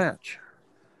 6 ranch. Ranch.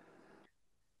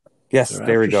 Yes, The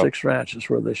there we Rafter go. 6 Ranch is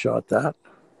where they shot that.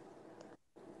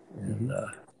 And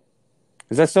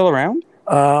Is that still around?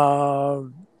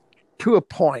 to a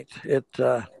point, it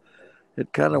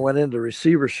kind of went into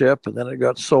receivership, and then it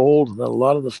got sold, and then a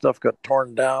lot of the stuff got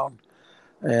torn down.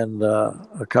 And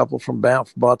a couple from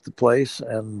Banff bought the place,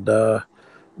 and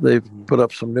they've put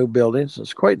up some new buildings.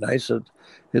 It's quite nice.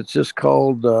 It's just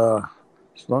called.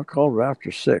 It's not called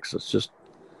Rafter 6. It's just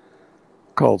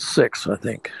called 6, I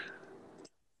think.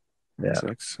 Yeah.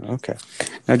 6. Okay.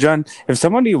 Now, John, if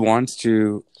somebody wants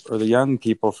to, or the young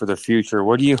people for the future,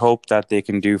 what do you hope that they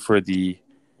can do for the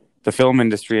film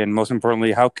industry, and most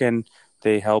importantly, how can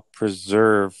they help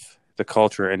preserve the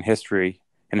culture and history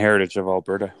and heritage of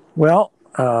Alberta? Well,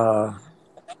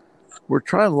 we're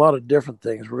trying a lot of different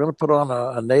things. We're going to put on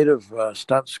a native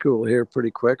stunt school here pretty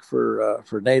quick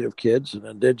for native kids and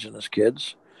indigenous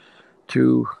kids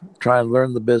to try and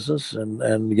learn the business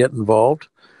and get involved.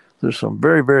 There's some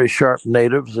very, very sharp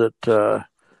natives that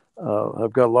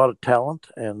have got a lot of talent,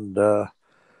 and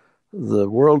the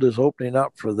world is opening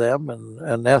up for them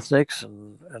and ethnics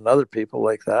and other people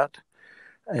like that.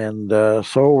 And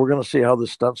so we're going to see how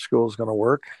this stunt school is going to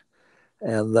work.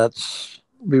 And that's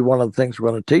be one of the things we're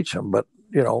going to teach them. But,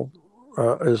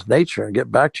 is nature, and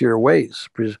get back to your ways.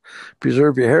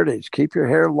 Preserve your heritage. Keep your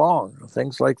hair long,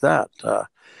 things like that.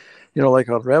 Like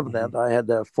on Revenant, I had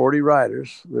to have 40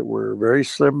 riders that were very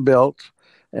slim built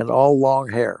and all long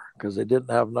hair because they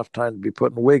didn't have enough time to be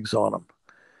putting wigs on them.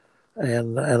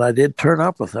 And I did turn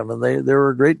up with them, and they were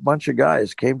a great bunch of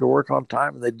guys. Came to work on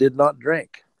time, and they did not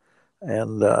drink.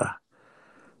 And that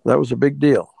was a big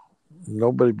deal.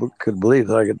 Nobody could believe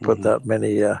that I could put that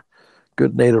many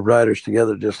good native riders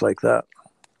together just like that.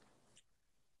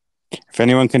 If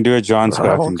anyone can do it, John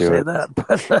Scott can do it. I won't say that,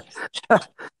 but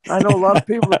I know a lot of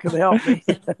people that can help me.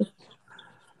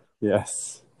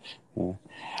 Yes. Yeah.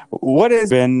 What has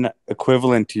been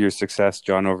equivalent to your success,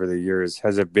 John, over the years?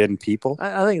 Has it been people?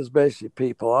 I think it's basically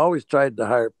people. I always tried to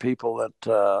hire people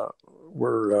that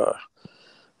were,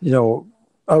 you know,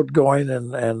 outgoing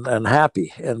and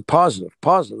happy and positive.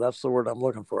 Positive, that's the word I'm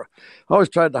looking for. I always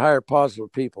tried to hire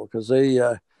positive people because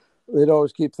they'd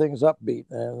always keep things upbeat.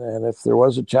 And if there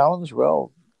was a challenge,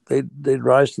 well, they'd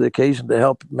rise to the occasion to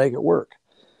help make it work.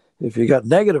 If you got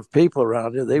negative people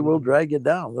around you, they will drag you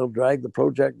down. They'll drag the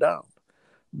project down.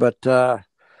 But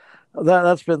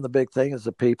that's been the big thing is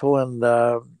the people. And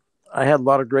I had a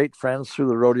lot of great friends through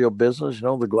the rodeo business. You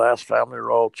know, the Glass family are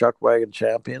all chuck wagon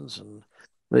champions, and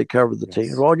they covered the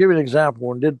teams. Well, I'll give you an example.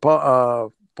 When I did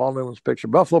Paul Newman's picture,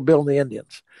 Buffalo Bill and the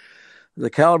Indians, the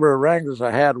caliber of wranglers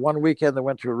I had, one weekend they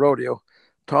went to a rodeo.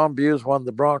 Tom Buse won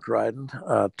the bronc riding.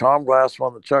 Tom Glass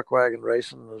won the chuck wagon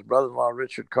racing. His brother-in-law,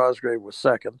 Richard Cosgrave, was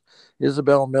second.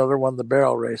 Isabel Miller won the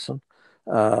barrel racing.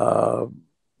 One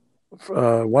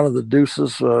of the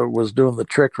deuces was doing the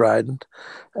trick riding.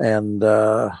 And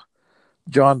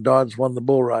John Dodds won the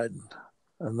bull riding.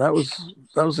 And that was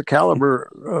the caliber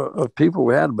of people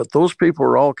we had. But those people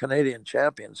were all Canadian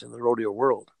champions in the rodeo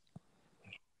world.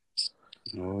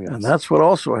 Oh, yes. And that's what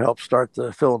also helped start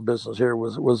the film business here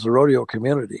was the rodeo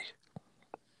community.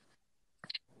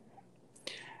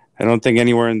 I don't think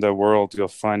anywhere in the world you'll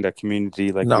find a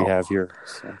community like we have here.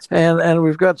 So and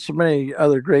we've got so many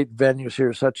other great venues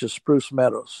here, such as Spruce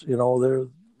Meadows. You know,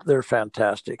 they're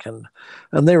fantastic, and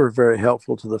they were very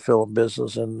helpful to the film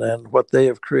business and what they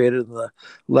have created, and the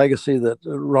legacy that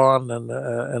Ron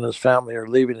and his family are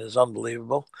leaving is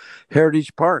unbelievable.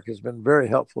 Heritage Park has been very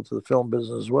helpful to the film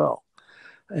business as well.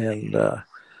 And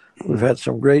we've had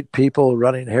some great people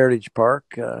running Heritage Park.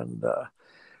 And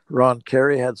Ron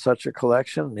Carey had such a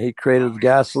collection. He created the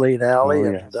Gasoline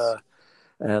Alley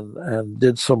and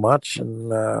did so much.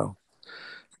 And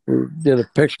we did a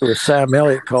picture with Sam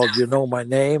Elliott called "You Know My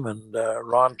Name." And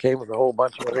Ron came with a whole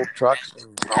bunch of old trucks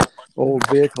and old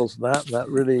vehicles and that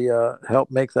really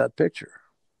helped make that picture.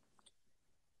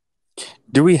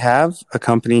 Do we have a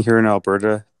company here in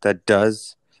Alberta that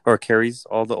does or carries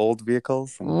all the old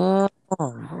vehicles? And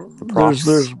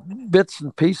there's bits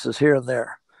and pieces here and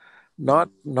there,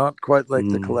 not quite like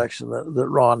the collection that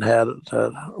Ron had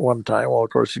at one time. Well,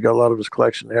 of course, he got a lot of his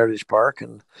collection at Heritage Park,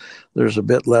 and there's a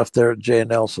bit left there at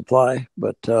J&L Supply.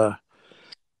 But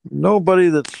nobody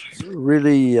that's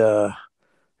really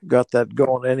got that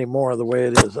going anymore the way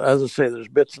it is. As I say, there's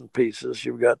bits and pieces.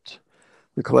 You've got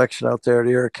the collection out there at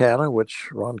Irricana, which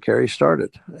Ron Carey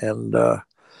started, and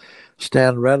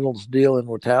Stan Reynolds' deal in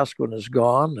Wetaskiwin is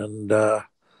gone, and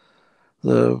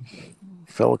the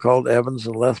fellow called Evans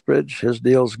in Lethbridge, his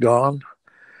deal's gone.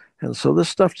 And so this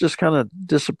stuff just kind of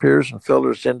disappears and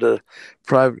filters into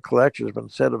private collectors. But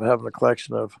instead of having a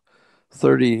collection of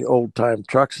 30 old-time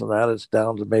trucks and that, it's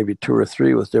down to maybe 2 or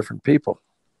 3 with different people.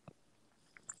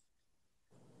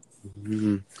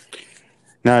 Mm-hmm.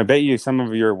 Now, I bet you some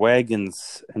of your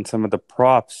wagons and some of the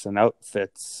props and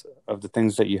outfits of the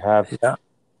things that you have,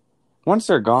 once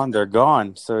they're gone, they're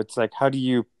gone. So it's like, how do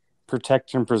you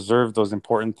protect and preserve those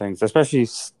important things, especially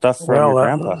stuff from your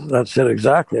grandpa? That's it,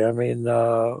 exactly. I mean,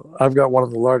 I've got one of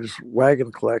the largest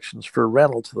wagon collections for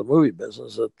rental to the movie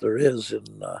business that there is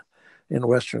in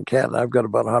Western Canada. I've got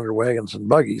about 100 wagons and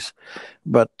buggies.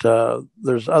 But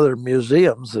there's other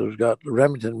museums. There's got the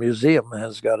Remington Museum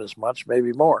has got as much,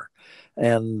 maybe more.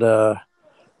 And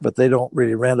but they don't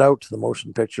really rent out to the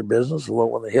motion picture business, although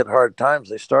when they hit hard times,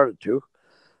 they started to.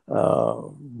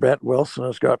 Brett Wilson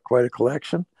has got quite a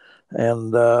collection,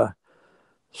 and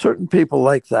certain people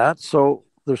like that. So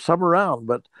there's some around.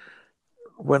 But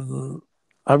when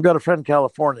I've got a friend in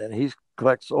California, and he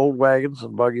collects old wagons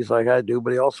and buggies like I do,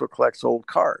 but he also collects old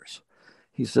cars.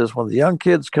 He says when the young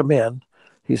kids come in,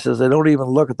 he says they don't even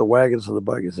look at the wagons or the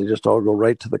buggies. They just all go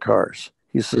right to the cars.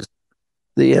 He says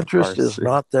the interest is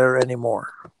not there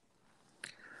anymore.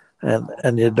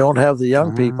 And you don't have the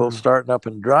young people starting up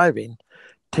and driving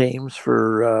teams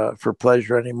for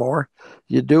pleasure anymore.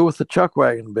 You do with the chuck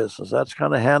wagon business. That's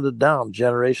kind of handed down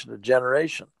generation to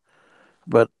generation.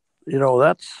 But, you know,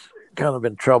 that's kind of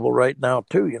in trouble right now,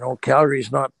 too. You know,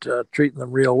 Calgary's not treating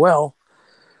them real well.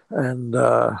 And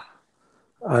I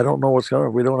don't know what's going to,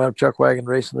 if we don't have chuck wagon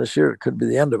racing this year, it could be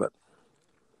the end of it.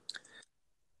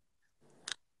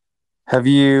 Do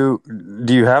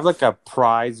you have like a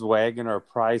prize wagon or a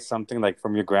prize something like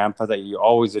from your grandpa that you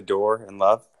always adore and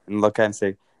love and look at and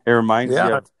say, it reminds you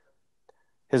of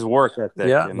his work ethic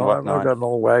and whatnot? I've got an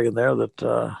old wagon there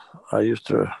that I used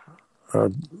to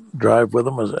drive with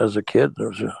him as a kid. There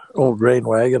was an old grain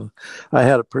wagon. I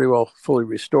had it pretty well fully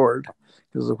restored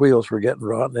because the wheels were getting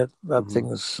rotten. That thing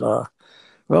is,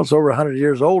 it's over 100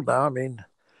 years old now. I mean,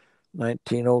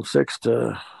 1906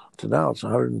 to now. It's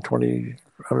 120,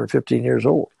 115 years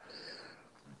old.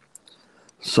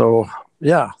 So,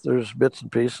 yeah, there's bits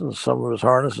and pieces. Some of his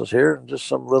harnesses here, and just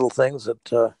some little things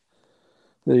that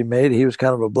he made. He was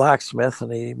kind of a blacksmith,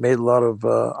 and he made a lot of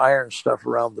iron stuff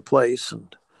around the place,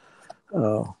 and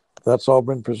uh, that's all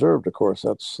been preserved. Of course,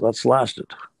 that's lasted.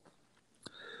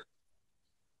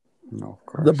 No, of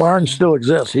course. The barn still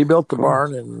exists. He built the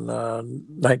barn in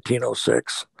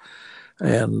 1906,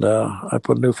 and I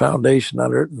put a new foundation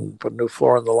under it and put a new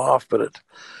floor in the loft, but it's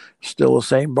still the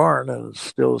same barn, and it's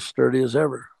still as sturdy as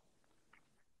ever.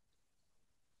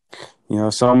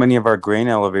 So many of our grain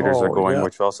elevators are going, yeah.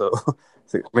 which also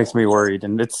makes me worried,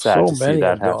 and it's sad to see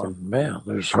that happen. Man,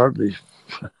 there's hardly,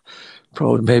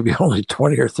 probably maybe only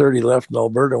 20 or 30 left in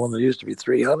Alberta when there used to be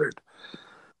 300.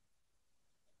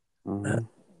 Mm-hmm.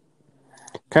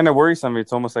 Kind of worrisome.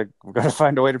 It's almost like we've got to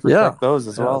find a way to protect those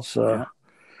as well.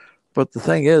 But the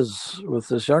thing is, with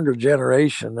this younger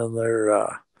generation and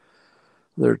their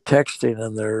texting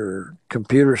and their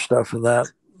computer stuff and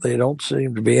that, they don't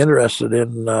seem to be interested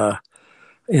in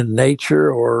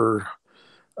nature or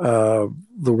the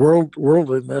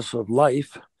worldliness of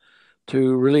life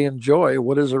to really enjoy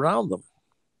what is around them.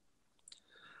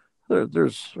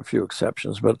 There's a few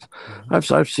exceptions, but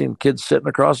I've seen kids sitting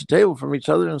across the table from each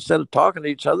other, instead of talking to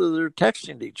each other, they're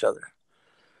texting to each other.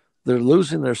 They're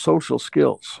losing their social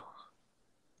skills.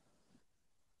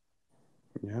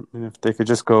 Yeah, and if they could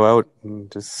just go out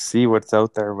and just see what's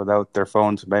out there without their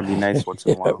phones, it might be nice once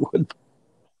in a while. In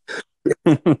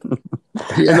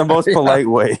the most polite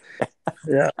way.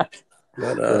 Yeah.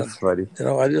 But, that's funny.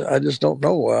 I just don't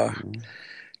know.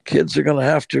 Kids are going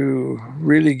to have to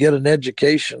really get an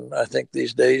education, I think,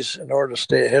 these days in order to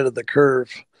stay ahead of the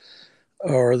curve,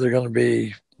 or they're going to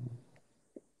be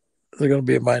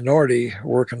a minority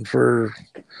working for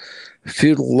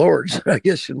feudal lords, I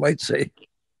guess you might say.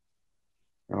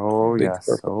 Oh,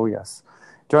 yes.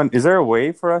 John, is there a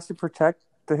way for us to protect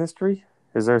the history?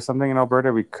 Is there something in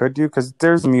Alberta we could do? Because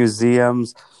there's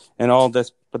museums and all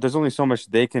this, but there's only so much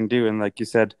they can do. And like you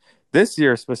said, this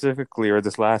year specifically, or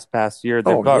this past year,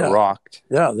 they've got rocked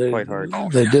quite hard.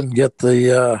 They didn't get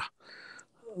the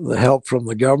help from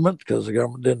the government because the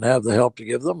government didn't have the help to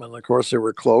give them. And of course, they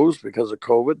were closed because of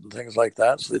COVID and things like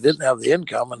that. So they didn't have the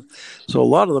income. And so a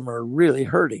lot of them are really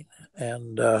hurting.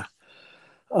 And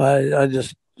I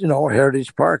just,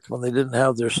 Heritage Park, when they didn't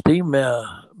have their steam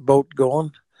boat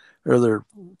going or their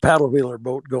paddle wheeler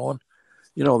boat going,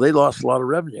 they lost a lot of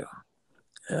revenue.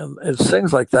 And it's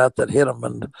things like that hit them.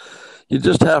 And you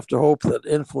just have to hope that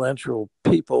influential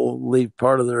people leave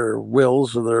part of their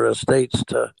wills or their estates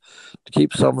to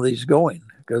keep some of these going,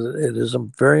 because it is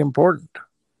very important.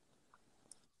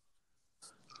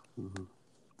 Mm-hmm.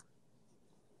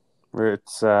 Where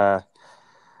it's,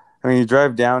 you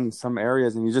drive down some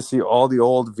areas and you just see all the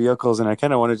old vehicles, and I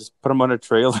kind of want to just put them on a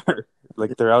trailer,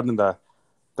 like they're out in the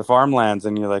farmlands,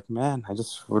 and you're like, man, I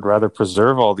just would rather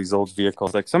preserve all these old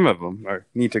vehicles. Like some of them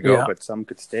need to go, but some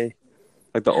could stay.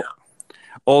 Like the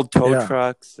old tow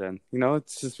trucks, and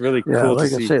it's just really cool to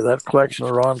see. Like I say, that collection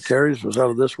of Ron Carey's was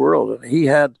out of this world, and he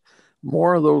had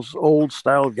more of those old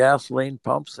style gasoline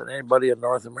pumps than anybody in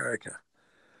North America.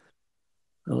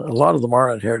 A lot of them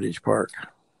are at Heritage Park.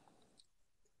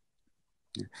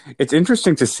 It's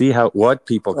interesting to see what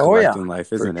people collect in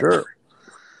life, isn't it? Sure.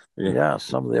 Yeah,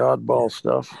 some of the oddball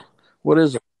stuff. What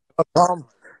is it? Tom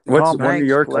What's one Hanks of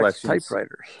your collects collections?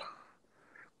 Typewriters.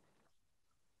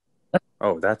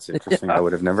 Oh, that's interesting. I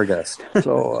would have never guessed.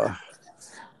 So,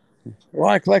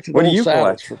 I collected old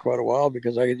saddles for quite a while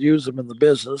because I could use them in the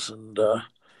business, and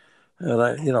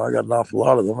I got an awful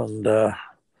lot of them, and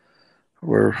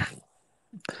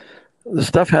the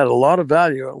stuff had a lot of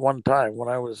value at one time when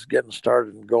I was getting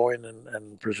started and going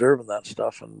and preserving that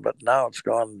stuff, but now it's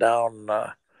gone down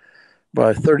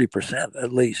by 30%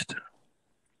 at least.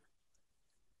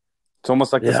 It's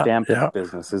almost like the stamp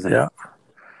business, isn't it?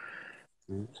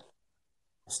 Yeah.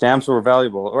 Stamps were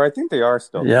valuable, or I think they are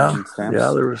still. Yeah,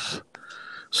 there was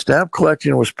stamp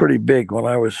collecting was pretty big when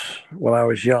I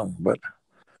was young, but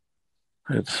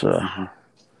it's a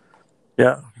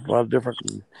lot of different.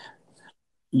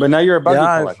 But now you're a buggy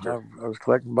collector. I was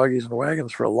collecting buggies and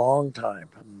wagons for a long time,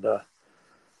 and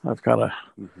I've kind of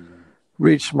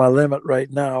reached my limit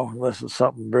right now. Unless it's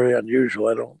something very unusual,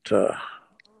 I don't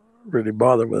really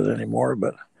bother with it anymore.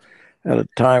 But at a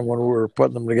time when we were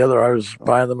putting them together, I was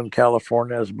buying them in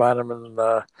California. I was buying them in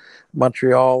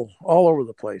Montreal, all over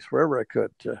the place, wherever I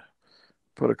could to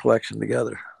put a collection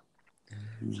together.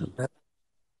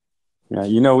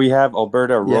 Yeah, we have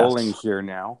Alberta rolling here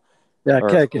now. Yeah,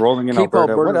 or rolling in keep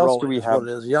Alberta. Alberta What else do rolling we is what have? it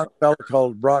is. A young fellow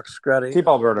called Keep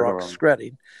Alberta Brock rolling.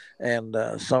 Scretting, and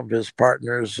some of his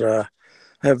partners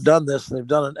have done this, and they've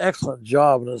done an excellent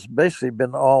job, and it's basically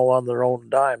been all on their own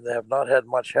dime. They have not had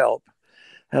much help.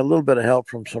 Had a little bit of help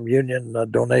from some union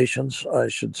donations, I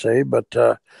should say, but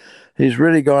he's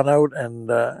really gone out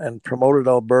and promoted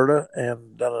Alberta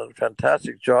and done a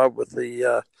fantastic job with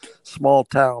the small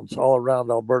towns all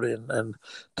around Alberta and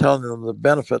telling them the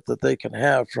benefit that they can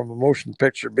have from a motion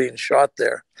picture being shot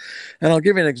there. And I'll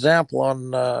give you an example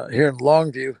on here in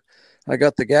Longview. I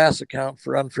got the gas account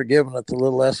for Unforgiven at the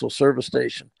Little Esso service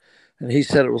station, and he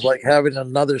said it was like having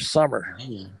another summer.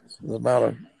 The amount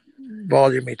of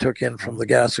volume he took in from the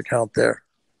gas account there.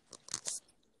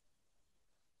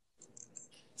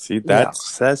 See, that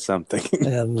says something.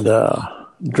 And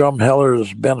Drumheller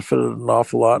has benefited an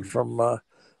awful lot from the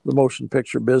motion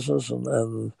picture business,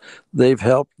 and they've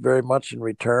helped very much in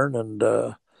return. And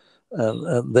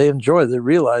they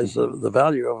realize the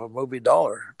value of a movie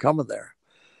dollar coming there.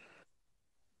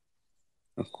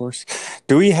 Of course.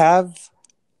 Do we have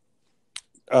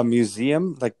a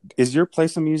museum? Like, is your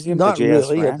place a museum? Not the JS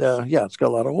really. Ranch? It's got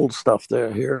a lot of old stuff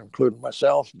there here, including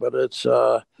myself. But it's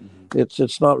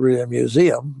not really a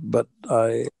museum. But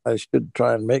I should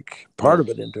try and make part of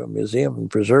it into a museum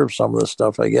and preserve some of the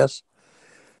stuff, I guess.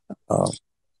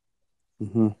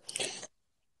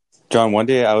 John, one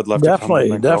day I would love to come with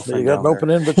my Definitely. You got an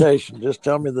open invitation. Just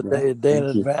tell me the day in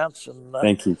advance. And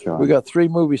thank you, John. We got 3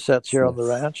 movie sets here on the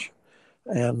ranch,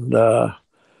 and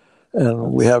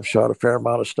we have shot a fair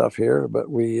amount of stuff here. But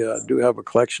we do have a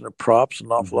collection of props, an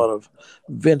awful lot of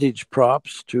vintage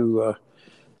props. I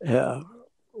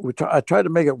tried to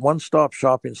make it one-stop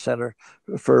shopping center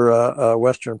for a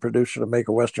Western producer to make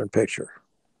a Western picture.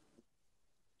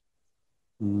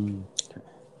 And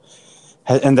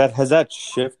has that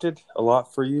shifted a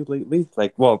lot for you lately?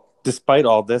 Like, well, despite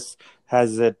all this,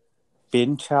 has it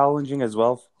been challenging as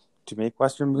well to make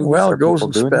Western movies? Well, it goes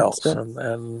in spells,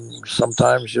 and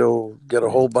sometimes you'll get a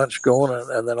whole bunch going,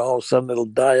 and then all of a sudden it'll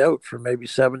die out for maybe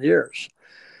 7 years.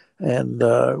 And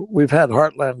we've had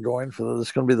Heartland going for this.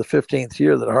 Is going to be the 15th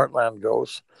year that Heartland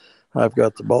goes. I've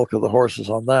got the bulk of the horses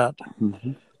on that.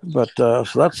 But so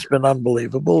that's been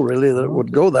unbelievable, really, that it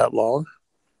would go that long.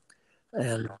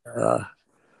 And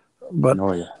but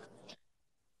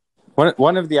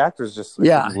one of the actors just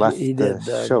left he did.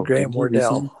 The show. Graham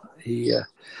Wardell.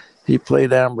 He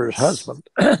played Amber's husband,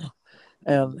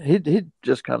 and he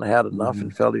just kind of had enough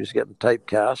and felt he was getting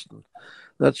typecast, and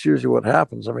that's usually what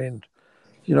happens. I mean,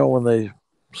 when they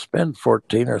spend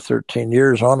 14 or 13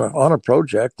 years on a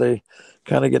project, they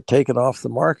kind of get taken off the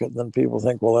market, and then people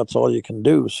think, well, that's all you can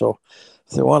do. So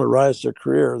if they want to rise their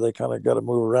career, they kind of got to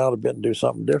move around a bit and do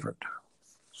something different.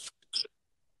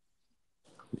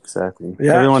 Exactly.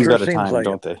 Yeah, everyone's got a time,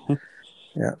 don't they?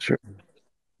 Yeah, sure.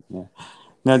 Yeah.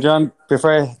 Now, John,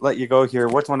 before I let you go here,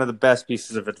 what's one of the best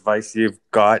pieces of advice you've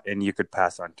got and you could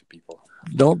pass on to people?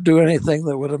 Don't do anything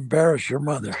that would embarrass your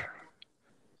mother.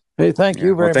 Hey, thank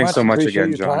you very much. Thanks so much Appreciate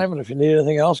again, your John. time. And if you need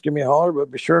anything else, give me a holler. But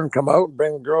be sure and come out and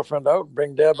bring the girlfriend out, and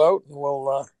bring Deb out, and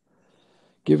we'll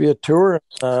give you a tour.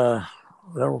 Then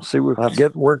we'll see if we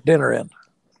can work dinner in.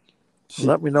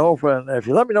 Let me know if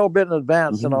you let me know a bit in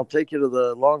advance, then I'll take you to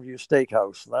the Longview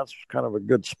Steakhouse. And that's kind of a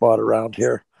good spot around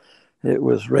here. It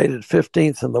was rated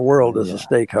 15th in the world as a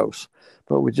steakhouse,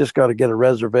 but we just got to get a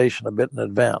reservation a bit in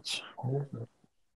advance.